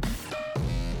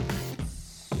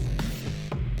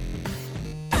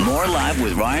 More Live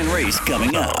with Ryan Reese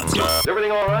coming up.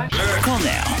 Everything all right? Call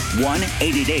now.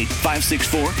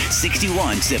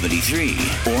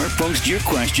 1-888-564-6173. Or post your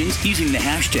questions using the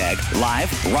hashtag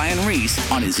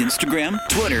 #LiveRyanReese on his Instagram,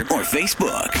 Twitter, or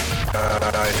Facebook.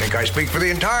 I think I speak for the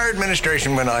entire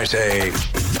administration when I say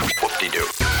whoop-de-doo.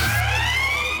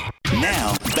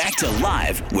 Now, back to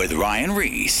Live with Ryan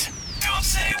Reese. Don't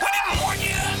say we didn't warn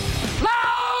you.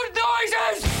 Loud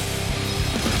noises!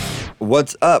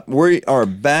 What's up? We are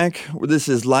back. This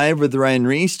is Live with Ryan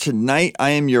Reese. Tonight,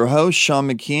 I am your host, Sean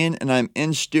McKeon, and I'm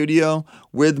in studio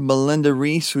with Melinda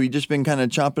Reese. We've just been kind of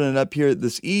chopping it up here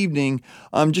this evening.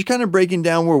 Just kind of breaking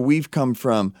down where we've come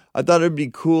from. I thought it'd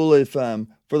be cool if for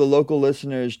the local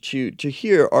listeners to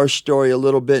hear our story a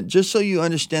little bit, just so you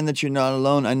understand that you're not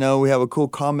alone. I know we have a cool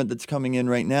comment that's coming in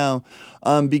right now,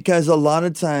 because a lot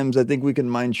of times I think we can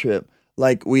mind trip.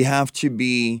 Like, we have to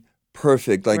be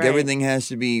perfect. Like, Right. everything has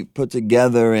to be put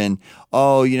together, and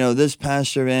this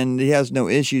pastor, and he has no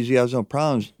issues, he has no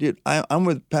problems. Dude, I'm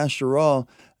with Pastor Rawl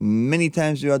many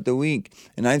times throughout the week,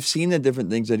 and I've seen the different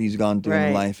things that he's gone through in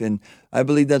Right. life, and I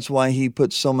believe that's why he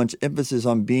puts so much emphasis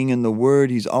on being in the Word.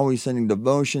 He's always sending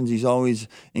devotions. He's always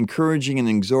encouraging and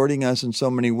exhorting us in so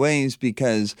many ways,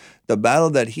 because the battle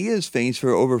that he has faced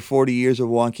for over 40 years of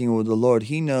walking with the Lord,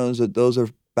 he knows that those are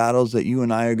battles that you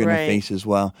and I are going Right. to face as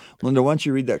well. Linda, why don't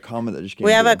you read that comment that just came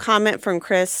We have through? a comment from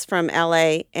Chris from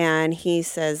LA, and he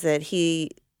says that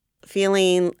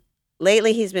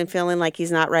lately he's been feeling like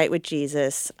he's not right with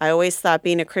Jesus. I always thought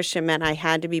being a Christian meant I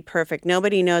had to be perfect.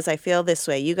 Nobody knows I feel this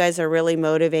way. You guys are really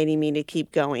motivating me to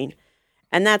keep going.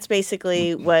 And that's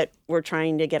basically what we're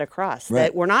trying to get across, Right.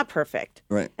 that we're not perfect.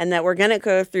 Right. And that we're going to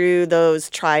go through those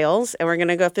trials, and we're going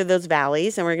to go through those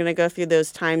valleys, and we're going to go through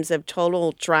those times of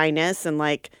total dryness and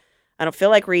like, I don't feel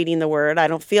like reading the word. I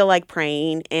don't feel like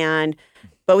praying.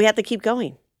 But we have to keep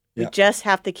going. Yeah. We just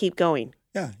have to keep going.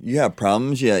 Yeah, you have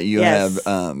problems. Yeah, you Yes.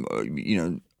 have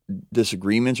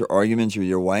disagreements or arguments with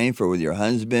your wife or with your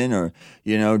husband, or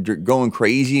going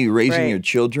crazy raising Right. your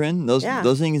children. Those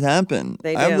things happen.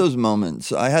 They I have do. those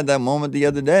moments. I had that moment the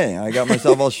other day. I got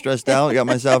myself all stressed out. Got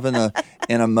myself in a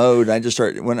mode. I just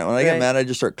start when I get Right. mad. I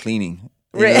just start cleaning.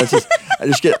 Right. I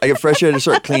get frustrated. I just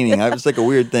start cleaning. It's like a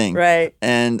weird thing. Right.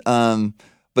 And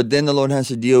but then the Lord has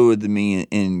to deal with me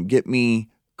and get me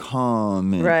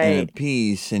calm and Right. at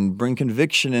peace, and bring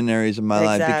conviction in areas of my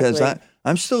life, because Exactly.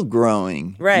 I'm still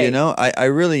growing. Right. I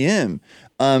really am.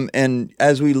 And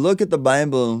as we look at the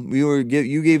Bible, you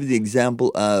gave the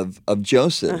example of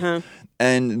Joseph. Uh-huh.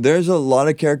 And there's a lot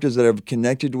of characters that I've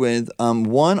connected with.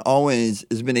 One always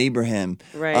has been Abraham.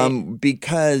 Right.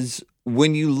 Because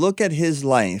when you look at his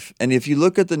life, and if you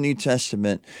look at the New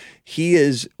Testament, he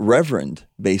is reverend,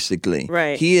 basically.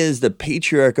 Right. He is the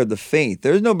patriarch of the faith.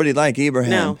 There's nobody like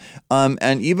Abraham. No.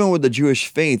 And even with the Jewish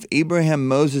faith, Abraham,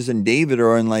 Moses, and David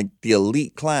are in like the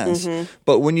elite class. Mm-hmm.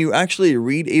 But when you actually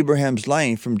read Abraham's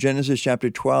life from Genesis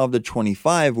chapter 12 to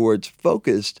 25, where it's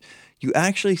focused, you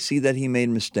actually see that he made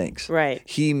mistakes. Right.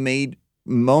 He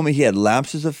had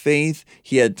lapses of faith.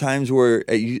 He had times where,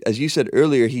 as you said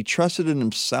earlier, he trusted in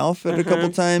himself at a couple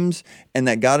times, and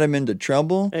that got him into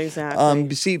trouble.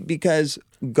 Exactly. See, because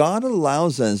God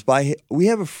allows us, we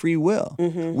have a free will.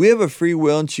 Mm-hmm. We have a free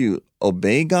will to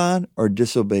obey God or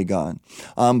disobey God.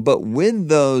 But with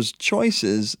those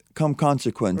choices come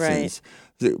consequences.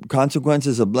 The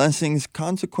consequences of blessings,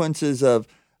 consequences of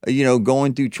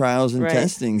going through trials and Right.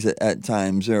 testings at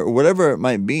times, or whatever it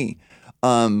might be.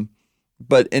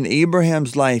 But in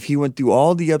Abraham's life, he went through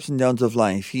all the ups and downs of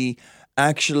life. He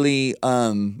actually,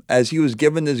 as he was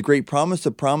given this great promise,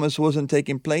 the promise wasn't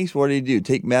taking place. What did he do?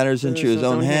 Take matters into his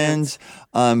own hands.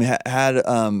 Had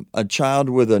a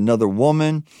child with another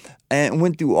woman, and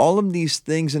went through all of these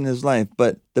things in his life.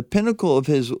 But the pinnacle of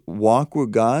his walk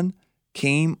with God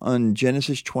came on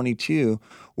Genesis 22,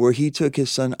 where he took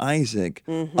his son Isaac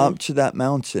up to that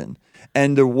mountain.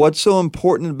 And what's so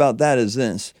important about that is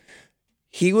this.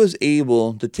 He was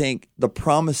able to take the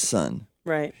promised son,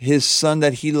 Right. his son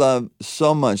that he loved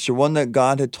so much, the one that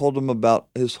God had told him about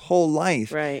his whole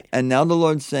life. Right. And now the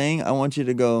Lord's saying, I want you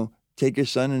to go take your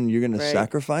son and you're going to Right.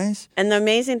 sacrifice. And the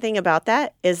amazing thing about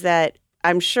that is that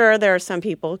I'm sure there are some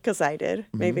people, because I did,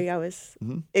 maybe I was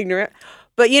ignorant.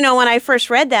 But, when I first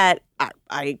read that,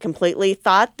 I completely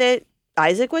thought that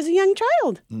Isaac was a young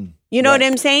child. You know Right. what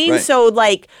I'm saying? Right. So,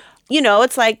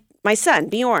 it's like my son,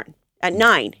 Bjorn, at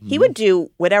 9. He would do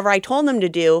whatever I told him to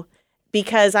do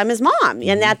because I'm his mom.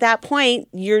 And at that point,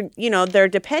 they're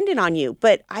dependent on you.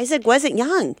 But Isaac wasn't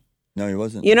young. No, he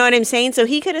wasn't. You know what I'm saying? So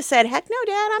he could have said, heck no,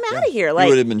 Dad, I'm out of here. He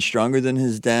would have been stronger than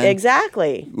his dad.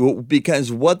 Exactly. Well,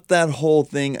 because what that whole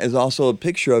thing is also a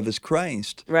picture of is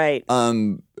Christ. Right.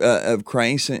 Of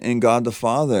Christ and God the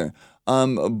Father.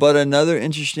 But another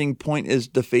interesting point is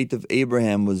the faith of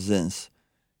Abraham was this.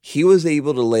 He was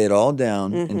able to lay it all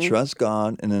down and trust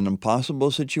God in an impossible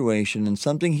situation and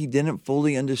something he didn't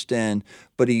fully understand,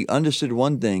 but he understood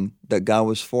one thing, that God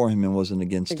was for him and wasn't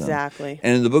against him. Exactly.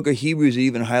 And in the book of Hebrews, it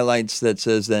even highlights that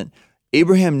says that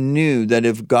Abraham knew that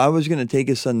if God was going to take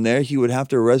his son there, he would have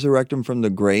to resurrect him from the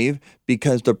grave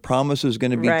because the promise was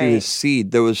going to be through his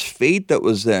seed. There was faith that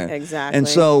was there. Exactly. And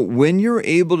so when you're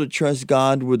able to trust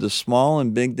God with the small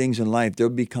and big things in life, there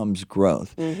becomes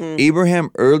growth.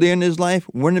 Abraham earlier in his life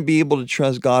wouldn't be able to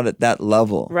trust God at that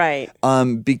level. Right.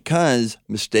 Because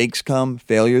mistakes come,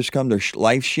 failures come, there's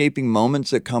life-shaping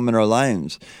moments that come in our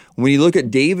lives. When you look at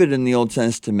David in the Old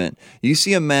Testament, you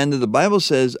see a man that the Bible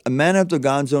says, a man after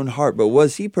God's own heart. But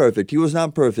was he perfect? He was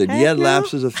not perfect. He had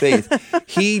lapses of faith.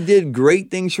 He did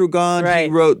great things for God. Right.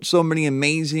 He wrote so many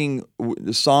amazing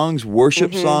songs,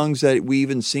 worship songs that we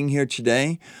even sing here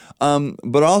today.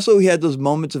 But also he had those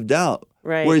moments of doubt.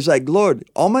 Right. Where he's like, Lord,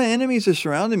 all my enemies are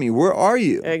surrounding me. Where are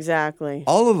you? Exactly.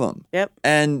 All of them. Yep.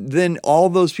 And then all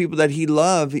those people that he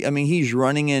loved, I mean, he's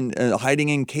running in, hiding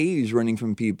in caves, running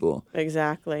from people.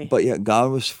 Exactly. But yet God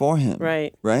was for him.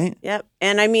 Right. Right? Yep.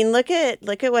 And I mean, look at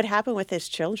what happened with his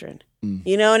children.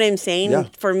 You know what I'm saying? Yeah.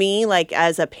 For me, like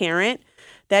as a parent,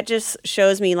 that just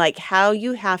shows me like how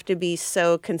you have to be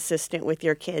so consistent with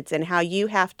your kids and how you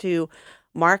have to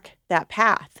mark that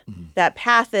path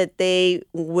that they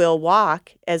will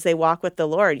walk as they walk with the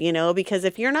Lord, you know, because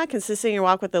if you're not consistent in your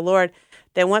walk with the Lord,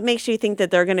 then what makes you think that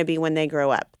they're going to be when they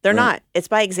grow up? They're not. It's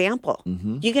by example.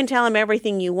 You can tell them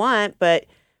everything you want, but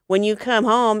when you come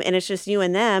home and it's just you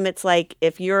and them, it's like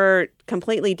if you're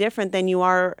completely different than you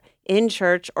are in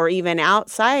church or even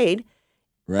outside,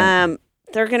 Right.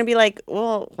 they're going to be like,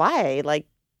 well, why? Like,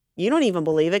 you don't even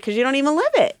believe it because you don't even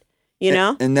live it. You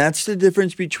know? And that's the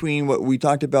difference between what we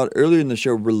talked about earlier in the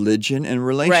show, religion and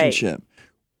relationship.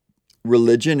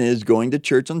 Religion is going to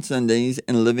church on Sundays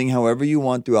and living however you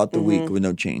want throughout the week with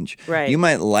no change. Right. You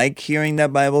might like hearing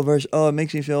that Bible verse. Oh, it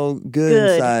makes me feel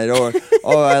good inside. Or,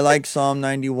 oh, I like Psalm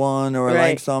 91 or I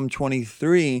like Psalm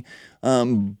 23.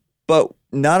 But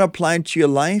not applied to your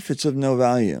life, it's of no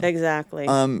value. Exactly.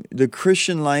 The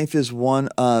Christian life is one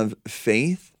of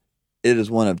faith. It is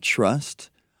one of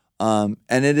trust. And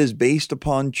it is based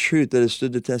upon truth that has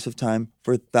stood the test of time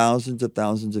for thousands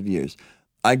of years.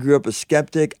 I grew up a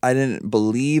skeptic. I didn't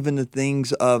believe in the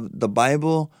things of the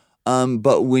Bible.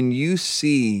 But when you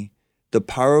see the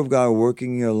power of God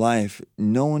working in your life,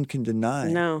 no one can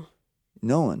deny. No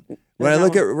one. When I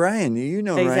look at Ryan, you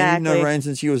know Ryan. You've known Ryan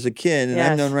since he was a kid, and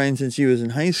I've known Ryan since he was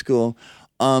in high school.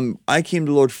 I came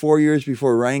to the Lord 4 years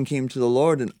before Ryan came to the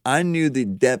Lord, and I knew the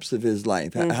depths of his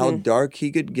life, how dark he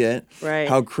could get,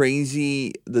 how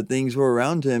crazy the things were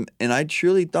around him. And I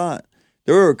truly thought,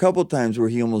 there were a couple times where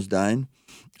he almost died.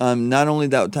 Not only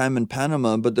that time in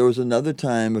Panama, but there was another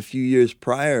time a few years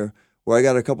prior where I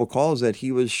got a couple calls that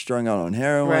he was strung out on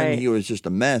heroin. He was just a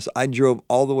mess. I drove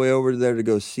all the way over there to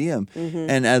go see him.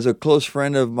 And as a close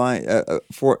friend of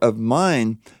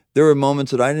mine, there were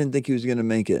moments that I didn't think he was going to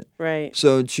make it. Right.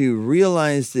 So to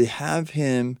realize to have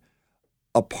him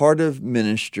a part of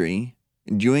ministry,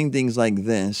 doing things like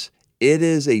this, it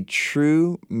is a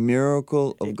true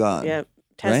miracle of God. Yep.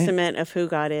 Testament of who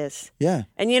God is. Yeah.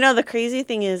 And you know, the crazy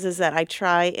thing is that I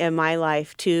try in my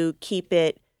life to keep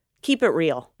it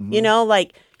real. You know,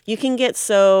 like you can get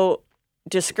so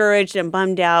discouraged and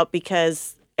bummed out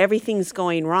because everything's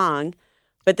going wrong.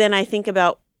 But then I think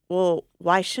about, well,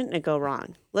 why shouldn't it go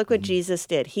wrong? Look what Jesus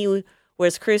did. He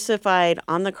was crucified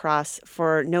on the cross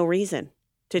for no reason,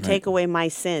 to take away my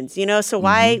sins. You know, so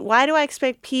why do I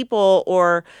expect people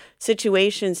or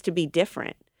situations to be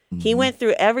different? He went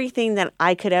through everything that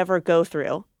I could ever go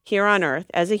through here on earth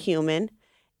as a human,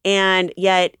 and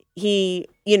yet he,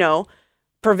 you know,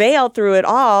 prevailed through it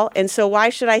all. And so why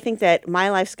should I think that my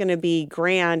life's going to be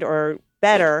grand or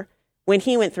better when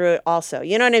he went through it also?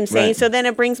 You know what I'm saying? So then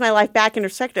it brings my life back into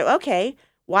perspective. Okay,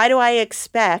 why do I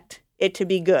expect it to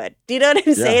be good? Do you know what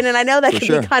I'm saying? And I know that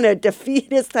can be kind of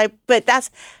defeatist type, but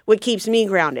that's what keeps me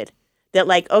grounded. That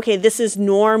like, okay, this is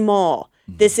normal.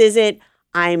 This isn't,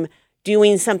 I'm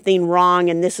doing something wrong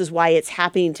and this is why it's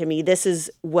happening to me. This is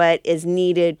what is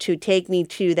needed to take me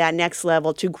to that next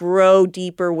level, to grow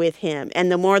deeper with him.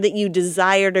 And the more that you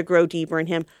desire to grow deeper in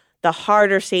him, the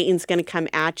harder Satan's going to come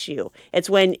at you. It's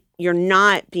when you're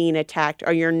not being attacked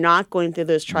or you're not going through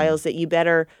those trials that you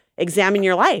better examine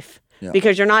your life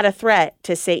because you're not a threat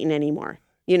to Satan anymore.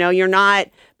 You know, you're not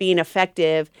being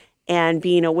effective and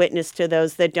being a witness to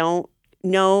those that don't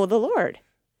know the Lord.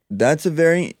 That's a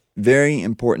very, very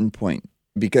important point,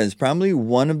 because probably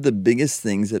one of the biggest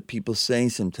things that people say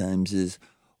sometimes is,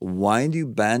 why do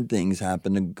bad things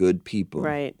happen to good people?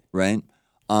 Right. Right?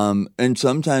 And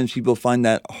sometimes people find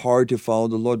that hard to follow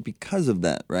the Lord because of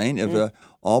that, right? If a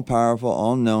all-powerful,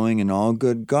 all-knowing, and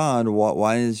all-good God,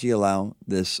 why does he allow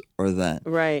this or that?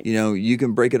 Right. You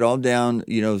can break it all down,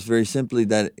 very simply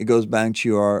that it goes back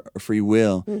to our free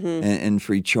will and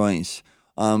free choice.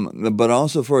 But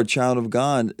also for a child of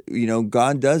God,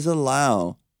 God does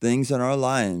allow things in our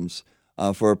lives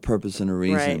for a purpose and a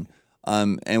reason.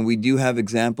 Right. And we do have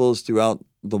examples throughout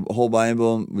the whole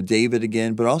Bible, with David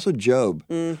again, but also Job.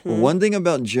 One thing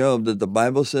about Job that the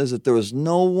Bible says that there was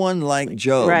no one like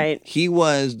Job. Right. He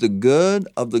was the good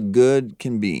of the good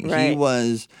can be. Right. He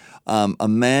was a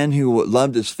man who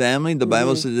loved his family. The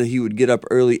Bible says that he would get up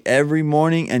early every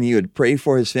morning and he would pray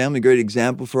for his family. Great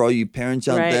example for all you parents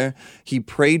out Right. there. He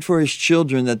prayed for his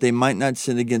children that they might not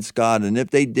sin against God. And if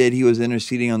they did, he was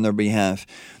interceding on their behalf.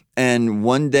 And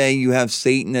one day you have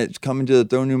Satan that's coming to the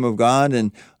throne room of God,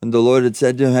 and the Lord had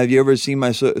said to him, have you ever seen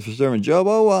my servant Job?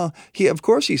 Oh, well, of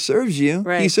course he serves you.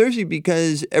 Right. He serves you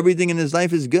because everything in his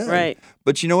life is good. Right.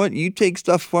 But you know what? You take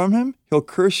stuff from him, he'll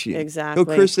curse you. Exactly.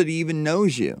 He'll curse that he even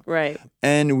knows you. Right.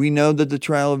 And we know that the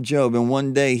trial of Job, and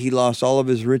one day he lost all of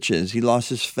his riches. He lost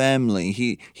his family.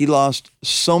 He lost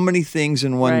so many things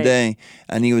in one Right. day.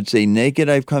 And he would say, naked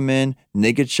I've come in,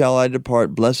 naked shall I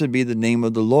depart. Blessed be the name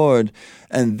of the Lord.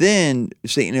 And then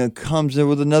Satan comes in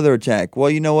with another attack.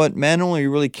 Well, you know what? Man only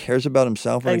really cares about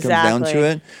himself when it comes down to Exactly.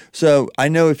 it. So I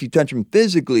know if you touch him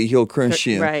physically, he'll curse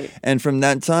you. Right. And from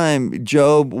that time,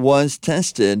 Job was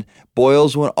tested.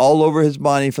 Boils went all over his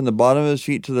body from the bottom of his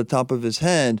feet to the top of his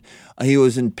head. He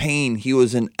was in pain. He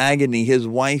was in agony. His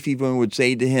wife even would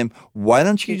say to him, why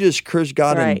don't you just curse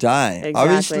God and Right. die? Exactly.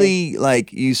 Obviously,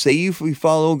 like you say we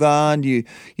follow God, you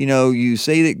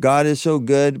say that God is so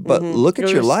good, but look at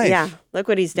your life. Yeah. Look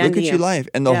what he's done Look to at you. your life.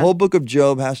 And the Yeah. whole book of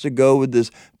Job has to go with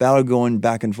this battle going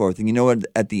back and forth. And you know what?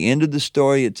 At the end of the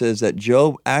story, it says that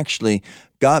Job actually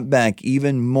got back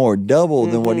even more, double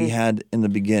than what he had in the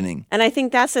beginning. And I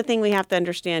think that's the thing we have to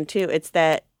understand too. It's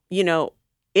that,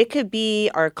 it could be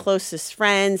our closest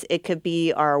friends, it could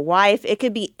be our wife, it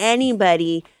could be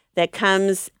anybody that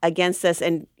comes against us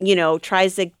and,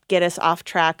 tries to get us off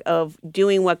track of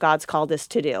doing what God's called us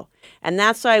to do. And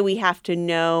that's why we have to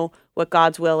know what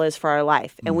God's will is for our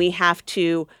life. And we have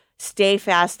to stay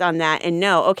fast on that and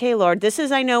know, okay, Lord,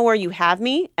 I know where you have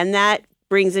me. And that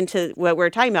brings into what we're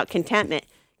talking about, contentment.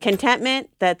 Contentment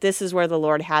that this is where the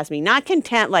Lord has me. Not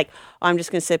content like, oh, I'm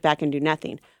just going to sit back and do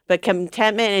nothing. But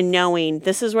contentment and knowing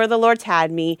this is where the Lord's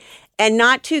had me. And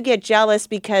not to get jealous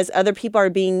because other people are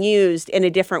being used in a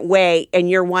different way and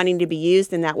you're wanting to be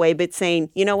used in that way. But saying,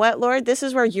 you know what, Lord, this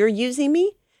is where you're using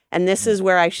me and this is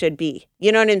where I should be.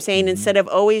 You know what I'm saying? Instead of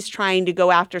always trying to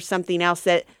go after something else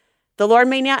that the Lord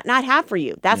may not have for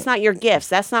you. That's not your gifts.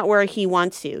 That's not where he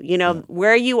wants you.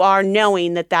 Where you are,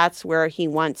 knowing that that's where he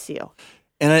wants you.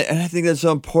 And I think that's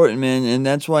so important, man. And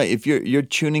that's why if you're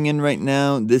tuning in right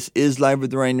now, this is Live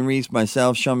with Ryan Reese.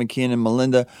 Myself, Sean McKeon, and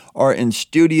Melinda are in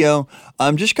studio.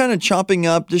 I'm just kind of chopping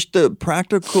up just the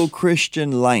practical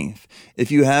Christian life. If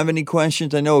you have any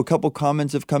questions, I know a couple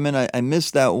comments have come in. I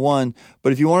missed that one.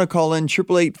 But if you want to call in,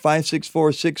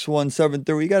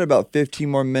 888-564-6173. We got about 15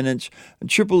 more minutes.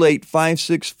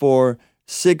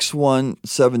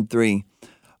 888-564-6173.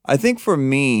 I think for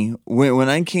me, when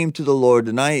I came to the Lord,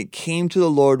 and I came to the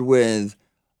Lord with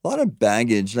a lot of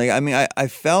baggage. I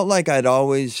felt like I'd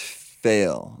always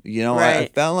fail. I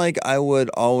Right. felt like I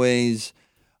would always,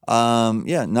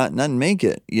 not make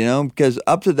it. Because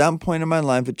up to that point in my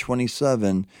life at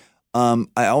 27,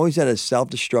 I always had a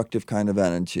self-destructive kind of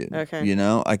attitude.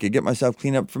 Okay. I could get myself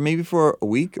cleaned up for a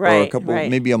week or a Right, couple, right.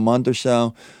 maybe a month or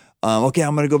so. Okay,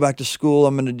 I'm going to go back to school.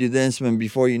 I'm going to do this. And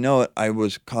before you know it, I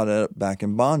was caught up back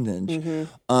in bondage.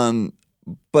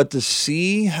 But to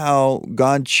see how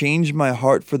God changed my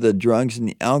heart for the drugs and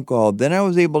the alcohol, then I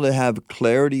was able to have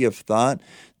clarity of thought.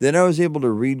 Then I was able to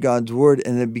read God's word,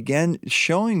 and it began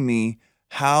showing me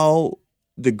how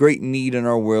the great need in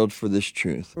our world for this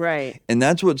truth. Right. And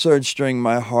that's what started stirring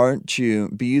my heart to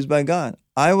be used by God.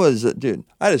 I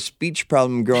had a speech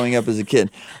problem growing up as a kid.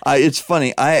 It's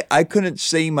funny. I couldn't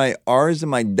say my R's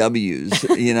and my W's,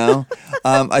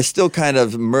 I still kind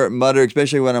of mutter,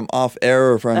 especially when I'm off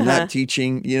air or if I'm not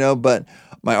teaching, but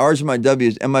my R's and my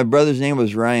W's. And my brother's name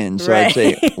was Ryan, so I'd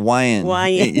say Wyan.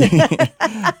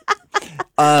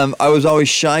 I was always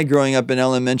shy growing up in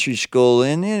elementary school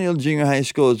and junior high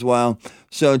school as well.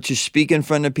 So to speak in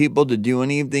front of people, to do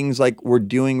any of things like we're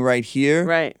doing right here,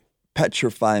 Right.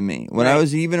 petrify me. When I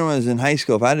was in high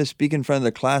school, if I had to speak in front of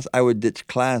the class, I would ditch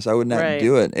class. I would not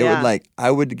do it. It would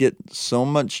I would get so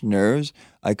much nerves,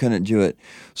 I couldn't do it.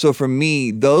 So for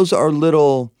me, those are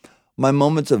my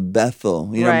moments of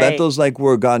Bethel. You know, Bethel's like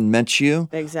where God met you.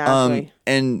 Exactly.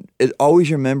 And it always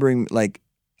remembering, like,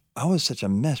 I was such a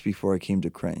mess before I came to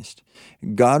Christ.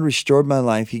 God restored my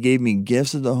life. He gave me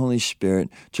gifts of the Holy Spirit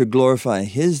to glorify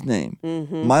His name.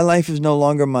 Mm-hmm. My life is no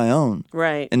longer my own.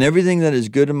 Right. And everything that is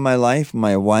good in my life,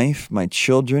 my wife, my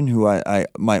children,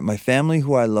 my family,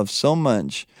 who I love so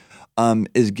much,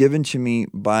 is given to me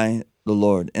by the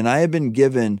Lord. And I have been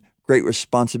given great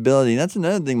responsibility. And that's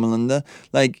another thing, Melinda.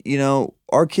 Like, you know,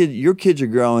 your kids are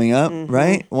growing up,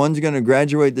 right? One's going to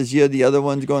graduate this year. The other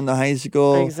one's going to high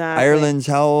school. Exactly. Ireland's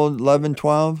how old? 11,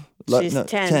 12? She's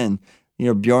 10. You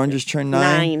know, Bjorn just turned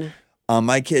 9.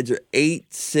 My kids are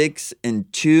 8, 6,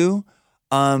 and 2.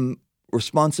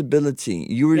 Responsibility.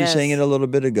 You were just saying it a little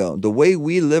bit ago. The way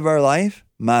we live our life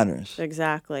matters.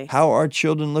 Exactly. How our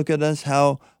children look at us,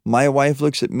 how my wife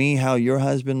looks at me, how your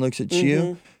husband looks at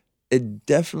you. It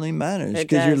definitely matters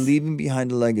because you're leaving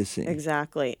behind a legacy.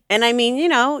 Exactly. And I mean, you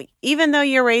know, even though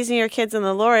you're raising your kids in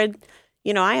the Lord,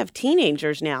 you know, I have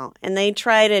teenagers now and they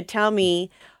try to tell me,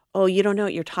 oh, you don't know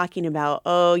what you're talking about.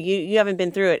 Oh, you haven't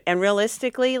been through it. And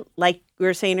realistically, like we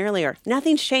were saying earlier,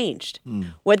 nothing's changed.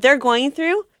 What they're going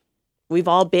through, we've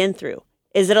all been through.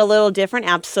 Is it a little different?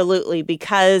 Absolutely.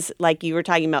 Because like you were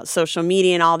talking about social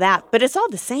media and all that, but it's all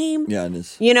the same. Yeah, it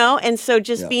is. You know, and so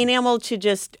just being able to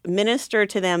just minister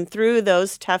to them through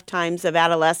those tough times of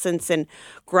adolescence and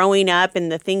growing up and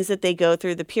the things that they go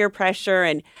through, the peer pressure.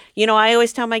 And, you know, I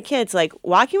always tell my kids, like,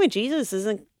 walking with Jesus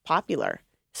isn't popular.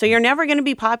 So you're never going to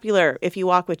be popular if you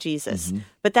walk with Jesus.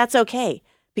 But that's okay.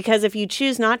 Because if you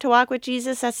choose not to walk with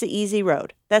Jesus, that's the easy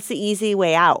road. That's the easy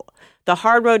way out. The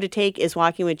hard road to take is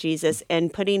walking with Jesus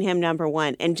and putting Him number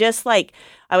one. And just like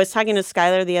I was talking to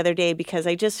Skylar the other day, because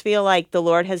I just feel like the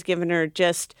Lord has given her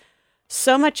just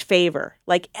so much favor.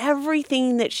 Like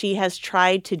everything that she has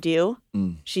tried to do,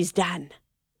 she's done.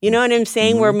 You know what I'm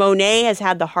saying? Where Monet has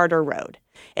had the harder road.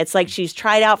 It's like she's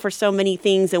tried out for so many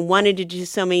things and wanted to do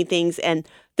so many things, and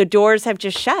the doors have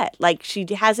just shut. Like she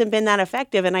hasn't been that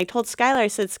effective. And I told Skylar, I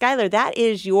said, Skylar, that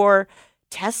is your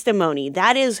testimony.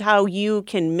 That is how you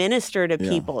can minister to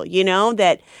people, you know,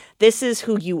 that this is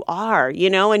who you are, you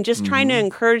know, and just trying to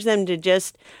encourage them to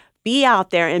just be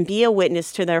out there and be a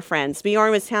witness to their friends.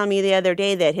 Bjorn was telling me the other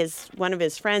day that one of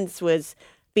his friends was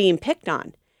being picked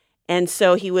on. And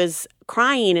so he was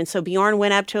crying. And so Bjorn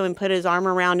went up to him and put his arm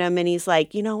around him. And he's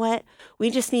like, you know what? We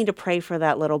just need to pray for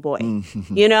that little boy,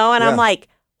 you know? And I'm like,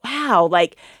 wow,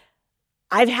 like,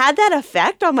 I've had that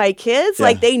effect on my kids. Yeah.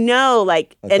 Like they know,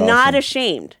 like, that's and awesome. Not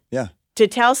ashamed. Yeah. To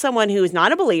tell someone who is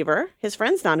not a believer, his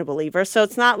friend's not a believer. So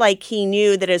it's not like he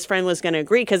knew that his friend was going to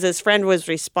agree, because his friend's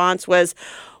response was,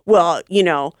 well, you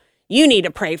know, you need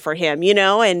to pray for him, you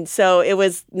know? And so it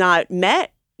was not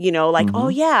met, you know, like, oh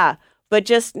yeah, but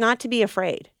just not to be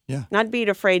afraid. Yeah. Not to be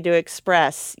afraid to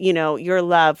express, you know, your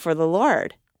love for the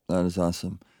Lord. That is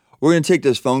awesome. We're going to take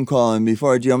this phone call, and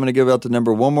before I do, I'm going to give out the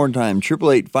number one more time,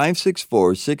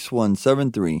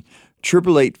 888-564-6173,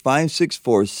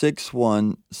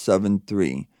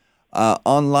 888-564-6173.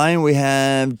 Online, we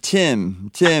have Tim.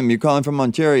 Tim, you're calling from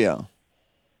Ontario.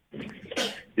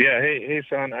 Yeah, hey,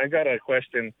 Sean, I got a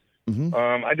question.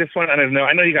 I just wanted to know,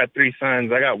 I know you got 3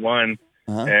 sons. I got one,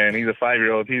 and he's a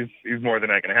 5-year-old. He's more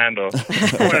than I can handle.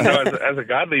 I want to know, as a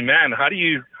godly man, how do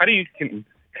you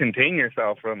contain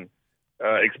yourself from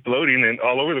exploding and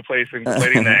all over the place and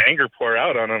letting the anger pour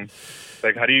out on them?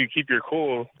 Like, how do you keep your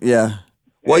cool? Yeah.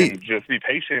 Well, and just be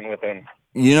patient with them.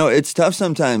 You know, it's tough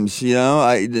sometimes. You know,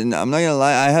 I'm not gonna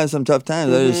lie. I had some tough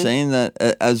times. I was saying that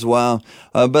as well.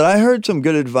 But I heard some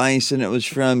good advice, and it was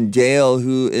from Dale,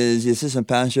 who is the assistant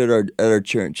pastor at our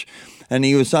church, and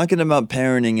he was talking about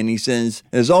parenting, and he says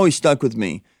it's always stuck with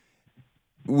me.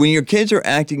 When your kids are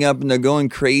acting up and they're going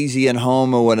crazy at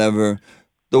home or whatever,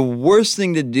 the worst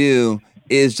thing to do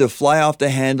is to fly off the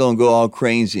handle and go all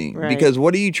crazy. Right. Because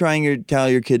what are you trying to tell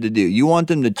your kid to do? You want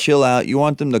them to chill out. You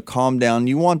want them to calm down.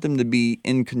 You want them to be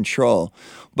in control.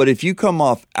 But if you come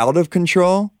off out of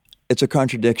control, it's a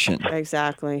contradiction.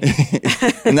 Exactly.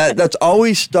 And that's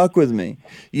always stuck with me.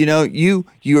 You know,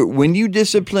 when you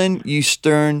discipline, you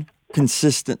stern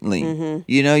consistently.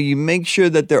 You know, you make sure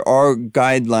that there are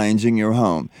guidelines in your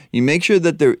home. You make sure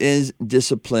that there is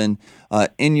discipline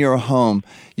in your home.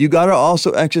 You got to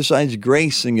also exercise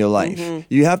grace in your life.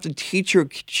 You have to teach your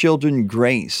children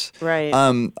grace. Right.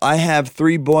 I have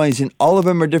 3 boys, and all of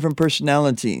them are different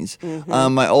personalities.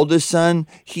 My oldest son,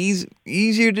 he's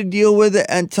easier to deal with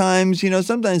at times.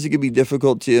 Sometimes it can be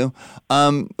difficult too.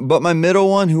 But my middle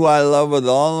one, who I love with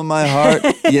all of my heart,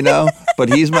 but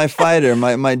he's my fighter,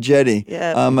 my Jetty.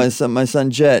 Yeah. My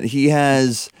son Jet, he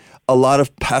has a lot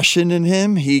of passion in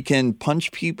him. He can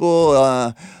punch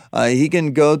people. He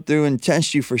can go through and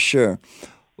test you for sure.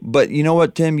 But you know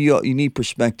what, Tim? You need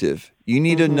perspective. You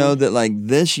need to know that like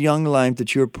this young life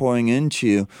that you're pouring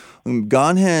into,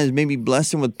 God has maybe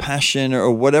blessed him with passion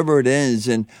or whatever it is.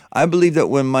 And I believe that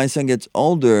when my son gets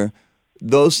older,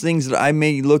 those things that I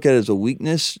may look at as a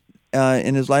weakness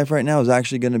in his life right now is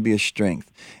actually going to be a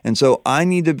strength. And so I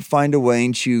need to find a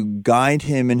way to guide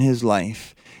him in his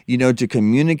life, to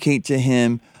communicate to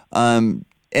him.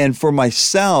 And for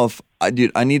myself, I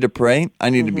need to pray. I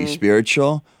need to be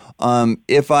spiritual.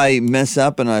 If I mess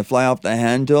up and I fly off the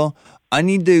handle, I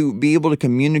need to be able to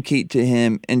communicate to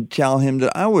him and tell him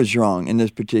that I was wrong in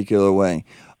this particular way.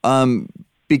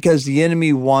 Because the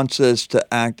enemy wants us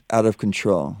to act out of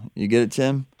control. You get it,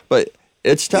 Tim? But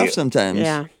it's tough sometimes.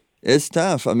 Yeah. It's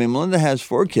tough. I mean, Melinda has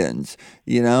 4 kids.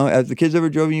 Have the kids ever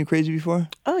driven you crazy before?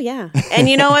 Oh, yeah. And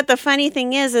you know what? The funny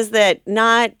thing is that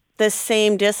not the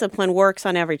same discipline works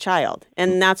on every child.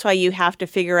 And that's why you have to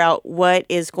figure out what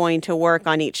is going to work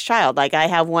on each child. Like I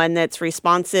have one that's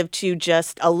responsive to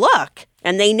just a look.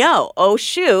 And they know, oh,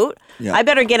 shoot, I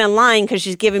better get in line because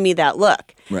she's giving me that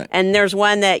look. Right. And there's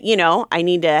one that, I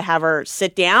need to have her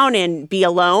sit down and be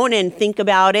alone and think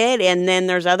about it. And then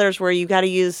there's others where you got to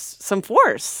use some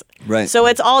force. Right. So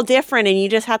it's all different. And you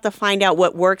just have to find out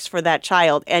what works for that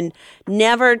child. And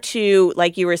never to,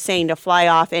 like you were saying, to fly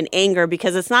off in anger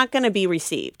because it's not going to be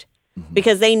received.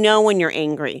 Because they know when you're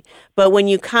angry. But when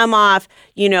you come off,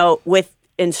 with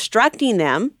instructing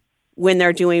them, when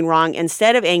they're doing wrong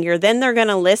instead of anger, then they're going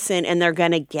to listen and they're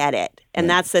going to get it. And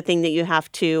that's the thing that you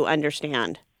have to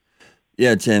understand.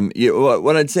 Yeah, Tim.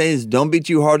 What I'd say is don't be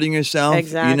too hard on yourself.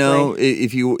 Exactly.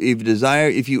 If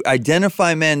you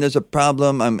identify, man, there's a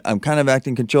problem, I'm kind of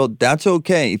acting controlled, that's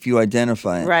okay if you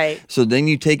identify it. Right. So then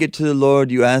you take it to the Lord,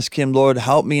 you ask him, Lord,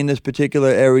 help me in this particular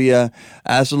area.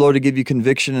 Ask the Lord to give you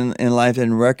conviction in life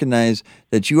and recognize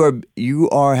that you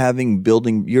are having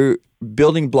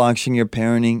building blocks in your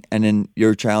parenting and in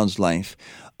your child's life.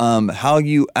 How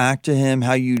you act to him,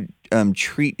 how you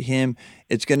treat him,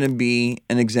 it's going to be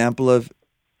an example of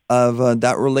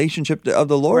that relationship of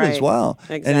the Lord as well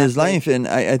in his life. And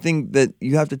I think that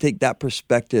you have to take that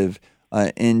perspective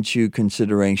into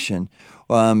consideration.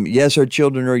 Yes, our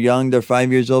children are young. They're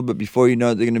 5 years old, but before you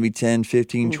know it, they're going to be 10,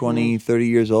 15, 20, 30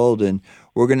 years old. And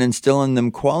we're going to instill in them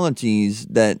qualities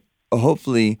that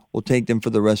hopefully will take them for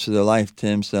the rest of their life,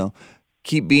 Tim. So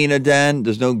keep being a dad.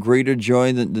 There's no greater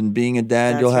joy than being a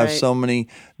dad. You'll have so many.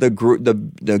 The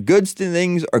good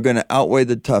things are going to outweigh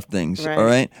the tough things. All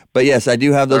right. But yes, I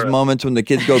do have those moments when the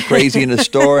kids go crazy in the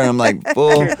store, and I'm like,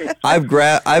 "Fool!" I've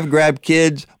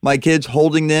grabbed my kids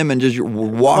holding them and just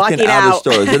walking out of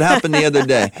stores. It happened the other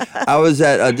day. I was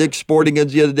at Dick's Sporting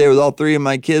Goods the other day with all 3 of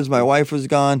my kids. My wife was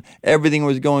gone. Everything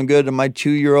was going good, and my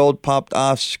 2-year-old popped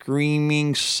off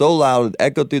screaming so loud it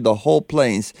echoed through the whole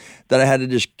place that I had to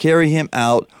just carry him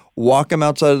out, walk him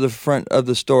outside of the front of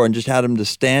the store, and just had him to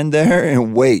stand there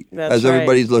and wait as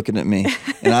everybody's looking at me.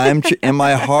 And I'm in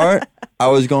my heart, I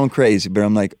was going crazy. But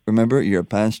I'm like, remember, you're a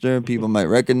pastor. People might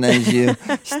recognize you.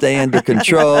 Stay under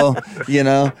control,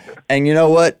 And you know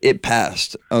what? It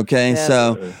passed. Okay,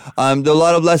 so there are a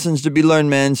lot of lessons to be learned,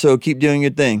 man. So keep doing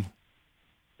your thing.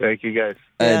 Thank you, guys.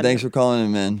 Hey, thanks for calling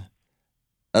in, man.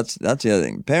 That's the other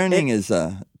thing. Parenting is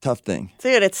a tough thing.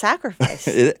 Dude, it's sacrifice.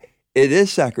 It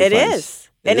is sacrifice. It is.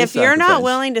 And if you're not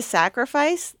willing to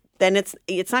sacrifice, then it's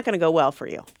not going to go well for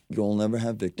you. You'll never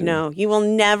have victory. No, you will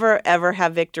never, ever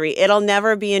have victory. It'll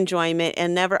never be enjoyment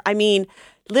and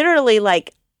literally,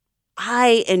 like,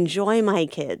 I enjoy my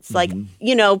kids. Like,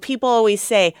 people always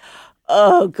say,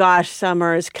 oh, gosh,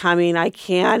 summer is coming. I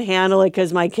can't handle it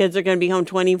because my kids are going to be home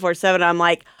 24/7. I'm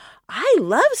like, I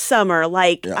love summer.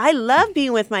 Like, I love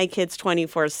being with my kids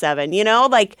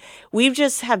 24/7. Like, we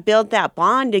just have built that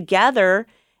bond together,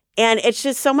 and it's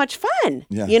just so much fun.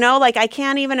 Yeah. Like, I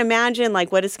can't even imagine,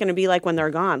 like, what it's going to be like when they're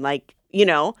gone. Like,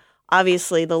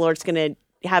 obviously the Lord's going to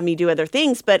have me do other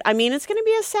things, but it's going to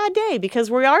be a sad day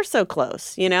because we are so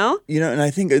close, and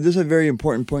I think this is a very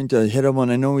important point to hit on.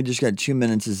 I know we just got 2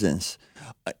 minutes of this.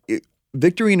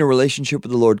 Victory in a relationship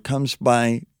with the Lord comes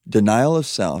by denial of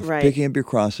self, picking up your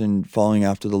cross and following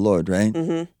after the Lord,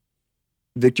 right?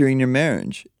 victory in your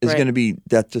marriage is Right. going to be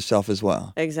death to self as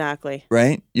well. Exactly.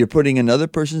 Right? You're putting another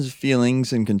person's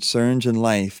feelings and concerns in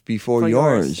life before For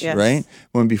yours, yours, yes. right?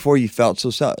 When before you thought so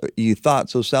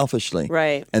selfishly.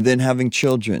 Right. And then having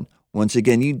children. Once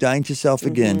again, you die to self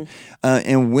again.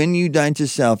 And when you die to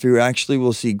self, you actually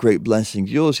will see great blessings.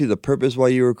 You'll see the purpose why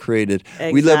you were created.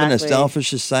 We live in a Exactly. selfish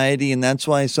society, and that's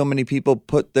why so many people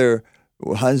put their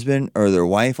husband or their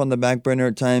wife on the back burner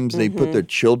at times. They put their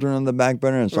children on the back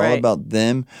burner. It's all Right. about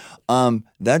them.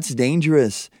 That's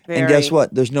dangerous. And Very. guess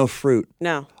what? There's no fruit.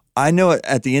 No. I know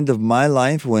at the end of my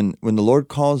life, when the Lord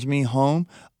calls me home,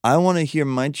 I want to hear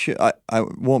I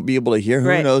won't be able to hear. Who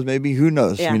Right. knows? Maybe who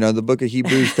knows? Yeah. You know, the book of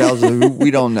Hebrews tells us we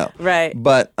don't know. Right.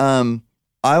 But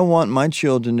I want my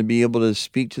children to be able to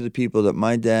speak to the people that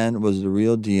my dad was the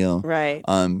real deal. Right.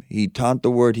 He taught the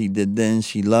word. He did this.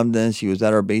 He loved this. He was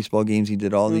at our baseball games. He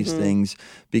did all these things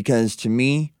because to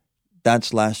me,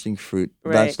 that's lasting fruit.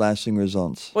 Right. That's lasting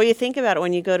results. Well, you think about it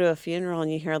when you go to a funeral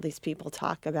and you hear all these people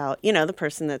talk about, the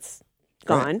person that's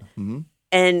gone. Mm-hmm.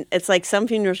 And it's like some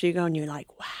funerals you go and you're like,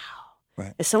 wow,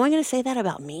 Right. is someone going to say that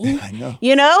about me? I know.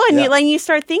 And Yeah. you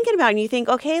start thinking about it and you think,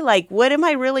 okay, like, what am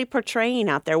I really portraying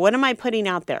out there? What am I putting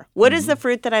out there? What is the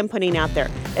fruit that I'm putting out there?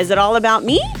 Is it all about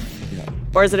me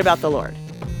or is it about the Lord?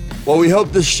 Well, we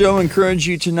hope this show encouraged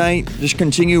you tonight. Just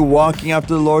continue walking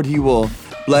after the Lord. He will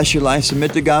bless your life.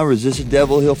 Submit to God. Resist the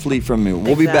devil. He'll flee from you.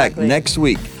 We'll be back Exactly. next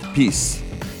week. Peace.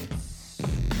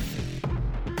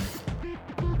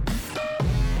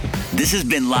 This has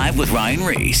been Live with Ryan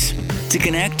Reese. To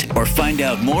connect or find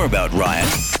out more about Ryan,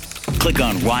 click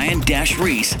on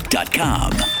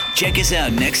ryan-reese.com. Check us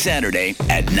out next Saturday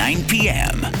at 9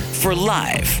 p.m. for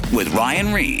Live with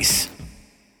Ryan Reese.